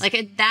 Yes.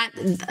 Like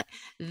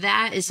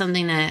that is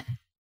something that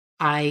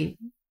I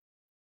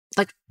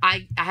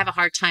have a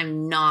hard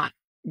time not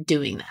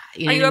doing that.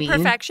 You know Are you a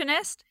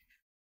perfectionist?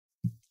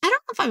 I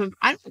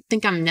don't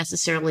think I'm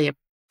necessarily a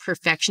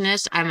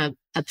perfectionist. I'm a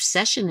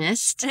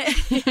obsessionist.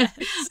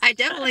 Yes. I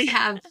definitely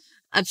have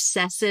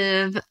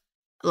obsessive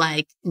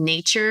like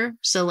nature.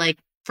 So like,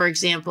 for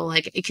example,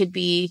 like it could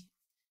be,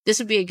 this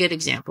would be a good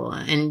example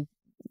and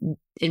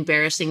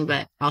embarrassing,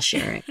 but I'll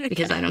share it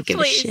because I don't give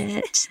a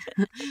shit.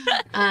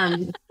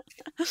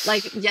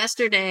 Like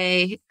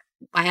yesterday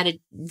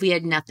we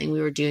had nothing.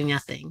 We were doing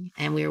nothing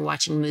and we were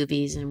watching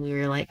movies and we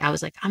were like, I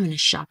was like, I'm going to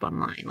shop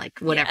online, like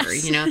whatever,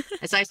 you know?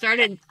 And so I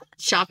started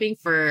shopping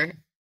for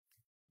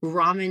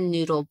ramen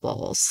noodle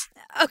bowls.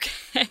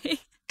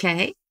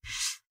 Okay.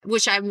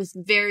 Which I was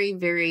very,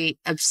 very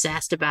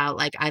obsessed about.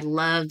 Like I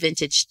love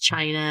vintage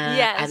china.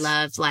 Yes.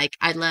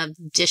 I love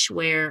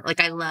dishware. Like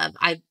I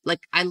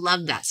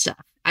love that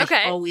stuff.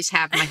 I always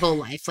have my whole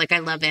life. Like I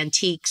love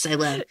antiques. I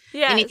love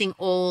anything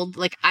old.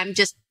 Like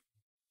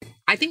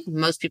I think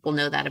most people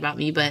know that about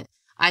me, but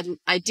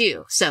I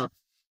do. So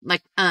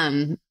like,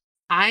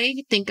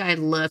 I think I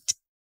looked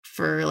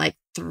for like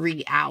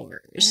 3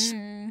 hours.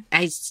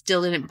 I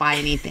still didn't buy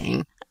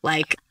anything.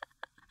 Like,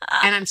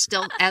 and I'm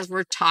still, as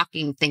we're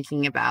talking,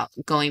 thinking about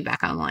going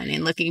back online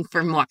and looking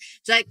for more.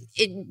 It's like,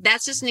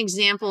 that's just an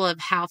example of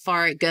how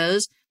far it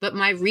goes. But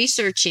my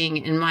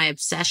researching and my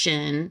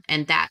obsession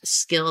and that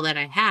skill that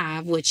I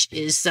have, which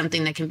is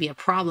something that can be a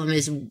problem,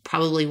 is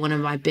probably one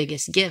of my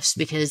biggest gifts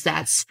because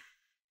that's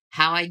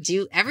how I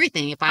do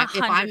everything. If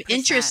I'm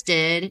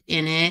interested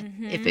in it,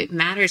 if it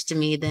matters to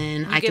me,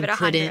 then I can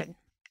put it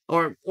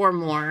or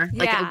more,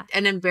 like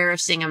an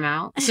embarrassing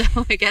amount. So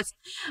I guess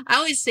I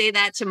always say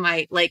that to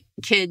my like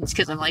kids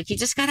because I'm like, you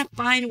just gotta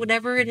find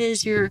whatever it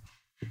is you're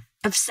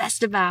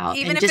obsessed about,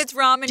 even if it's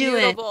ramen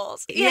noodle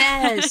bowls.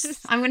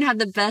 Yes, I'm gonna have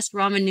the best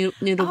ramen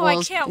noodle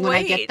bowls when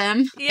I get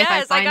them.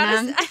 Yes, if I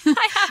find them.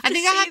 I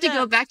think I have to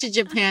go back to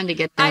Japan to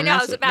get them. I know. I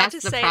was about to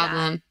say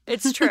that.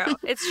 It's true.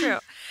 It's true.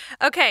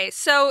 Okay,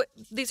 so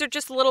these are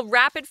just little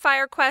rapid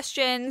fire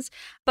questions,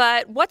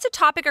 but what's a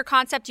topic or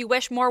concept you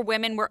wish more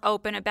women were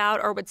open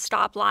about or would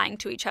stop lying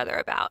to each other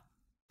about?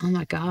 Oh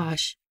my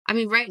gosh. I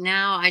mean, right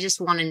now, I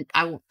just want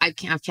to, I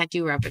can't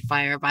do rapid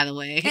fire, by the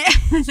way.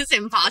 It's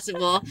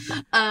impossible.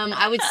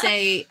 I would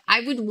say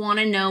I would want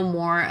to know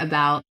more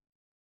about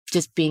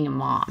just being a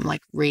mom,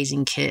 like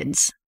raising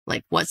kids.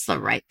 Like, what's the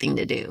right thing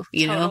to do?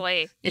 You know,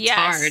 it's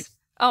hard.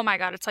 Oh my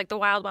God, it's like the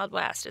wild, wild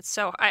west. It's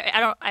so,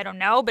 I don't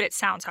know, but it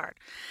sounds hard.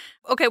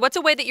 Okay, what's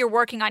a way that you're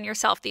working on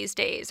yourself these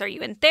days? Are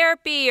you in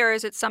therapy or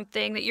is it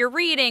something that you're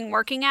reading,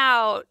 working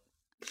out?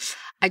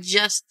 I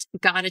just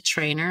got a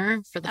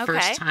trainer for the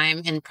first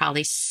time in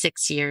probably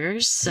 6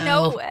 years. So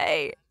no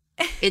way.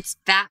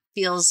 That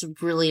feels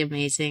really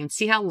amazing.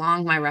 See how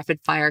long my rapid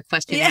fire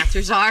question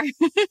answers are?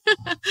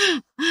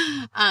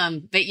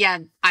 But yeah,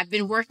 I've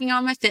been working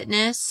on my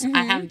fitness.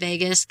 I have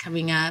Vegas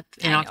coming up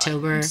in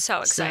October. I'm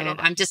so excited.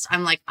 So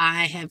I'm like,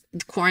 I have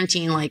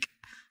quarantine. Like,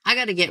 I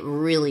got to get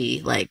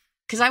really like,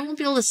 because I won't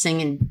be able to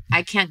sing and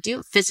I can't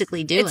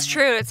physically do it. It's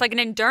true. It's like an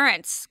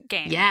endurance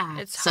game. Yeah.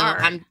 It's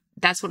hard.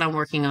 That's what I'm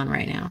working on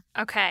right now.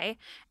 Okay.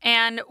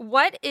 And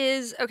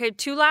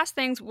two last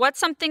things. What's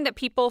something that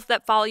people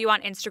that follow you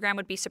on Instagram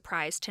would be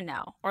surprised to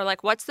know? Or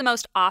like, what's the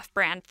most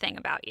off-brand thing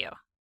about you?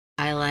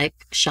 I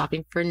like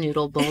shopping for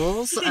noodle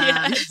bowls.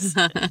 Yes.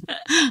 I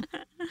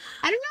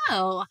don't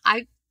know.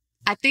 I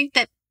think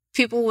that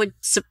people would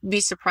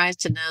be surprised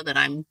to know that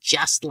I'm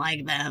just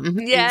like them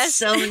Yes. in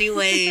so many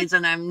ways,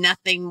 and I'm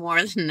nothing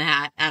more than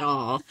that at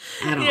all.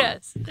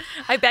 Yes.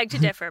 I beg to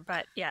differ,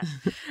 but yeah.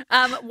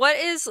 What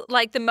is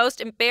like the most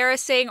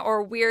embarrassing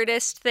or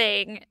weirdest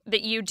thing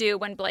that you do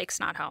when Blake's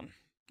not home?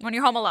 When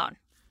you're home alone?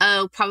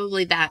 Oh,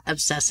 probably that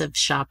obsessive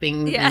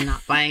shopping and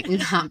not buying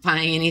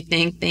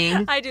anything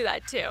thing. I do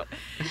that too.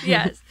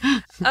 Yes.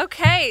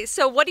 Okay.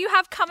 So what do you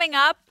have coming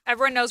up?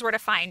 Everyone knows where to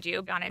find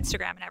you on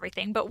Instagram and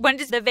everything, but when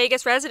does the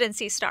Vegas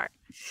residency start?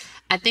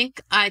 I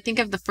think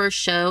of the first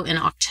show in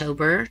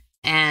October,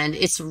 and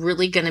it's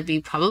really going to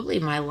be probably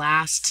my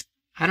last.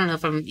 I don't know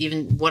if I'm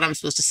even what I'm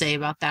supposed to say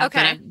about that,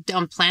 Okay. but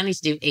I'm planning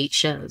to do 8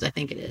 shows. I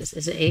think it is.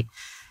 Is it 8?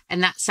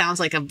 And that sounds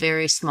like a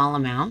very small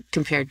amount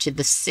compared to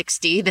the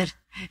 60 that,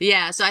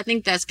 yeah. So I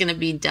think that's going to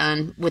be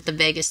done with the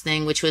Vegas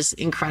thing, which was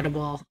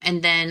incredible.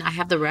 And then I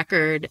have the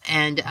record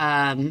and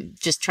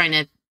just trying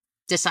to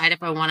decide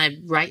if I want to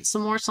write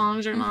some more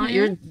songs or not.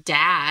 Your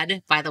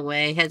dad, by the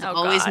way, has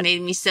always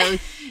made me so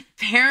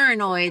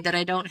paranoid that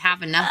I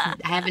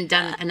haven't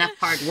done enough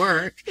hard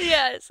work.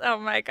 Yes. Oh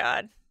my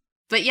God.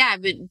 But yeah,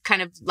 I've been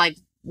kind of like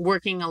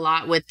working a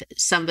lot with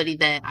somebody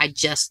that I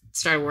just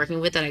started working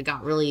with that I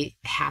got really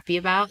happy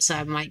about. So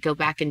I might go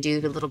back and do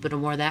a little bit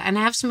more of that. And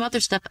I have some other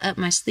stuff up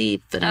my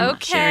sleeve, but I'm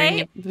not sharing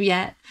it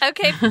yet.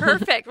 Okay,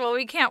 perfect. Well,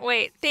 we can't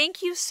wait.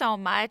 Thank you so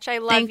much. I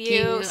love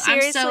you. Seriously.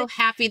 I'm so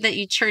happy that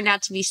you turned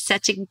out to be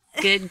such a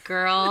good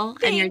girl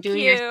and you're doing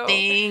your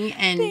thing.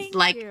 And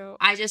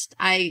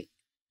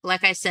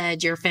like I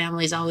said, your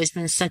family's always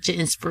been such an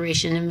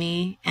inspiration to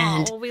me.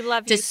 And we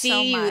love you to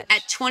see so much. you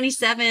at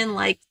 27,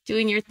 like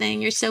doing your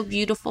thing, you're so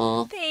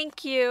beautiful.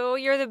 Thank you.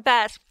 You're the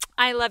best.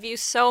 I love you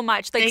so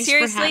much. Like, Thanks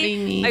seriously, for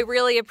having me. I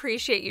really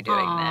appreciate you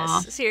doing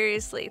this.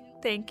 Seriously.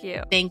 Thank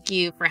you. Thank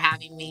you for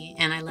having me.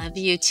 And I love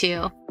you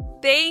too.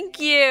 Thank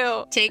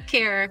you. Take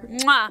care.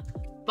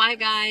 Mwah. Bye,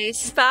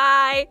 guys.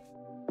 Bye.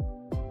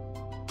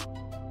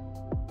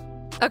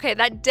 Okay,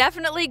 that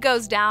definitely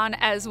goes down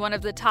as one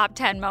of the top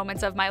 10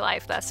 moments of my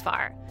life thus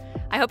far.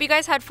 I hope you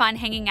guys had fun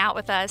hanging out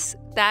with us.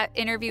 That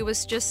interview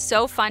was just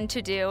so fun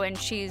to do, and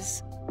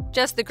she's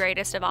just the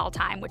greatest of all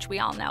time, which we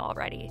all know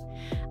already.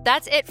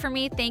 That's it for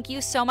me. Thank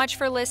you so much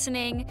for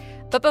listening.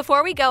 But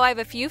before we go, I have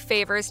a few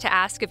favors to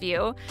ask of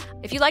you.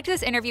 If you liked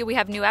this interview, we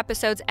have new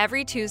episodes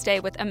every Tuesday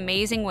with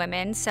amazing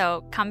women,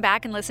 so come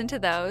back and listen to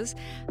those.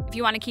 If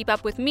you want to keep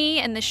up with me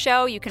and the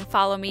show, you can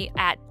follow me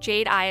at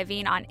Jade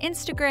Iovine on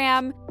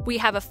Instagram. We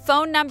have a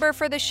phone number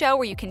for the show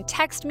where you can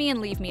text me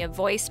and leave me a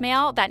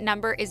voicemail. That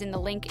number is in the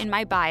link in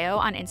my bio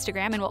on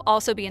Instagram and will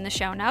also be in the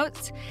show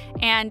notes.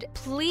 And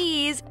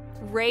please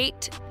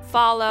rate,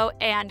 follow,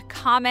 and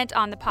comment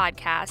on the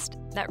podcast.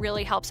 That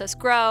really helps us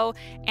grow,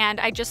 and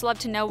I just love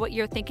to know what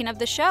you're thinking of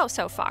the show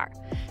so far.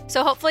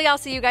 So hopefully I'll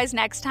see you guys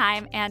next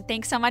time, and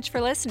thanks so much for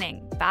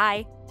listening.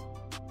 Bye.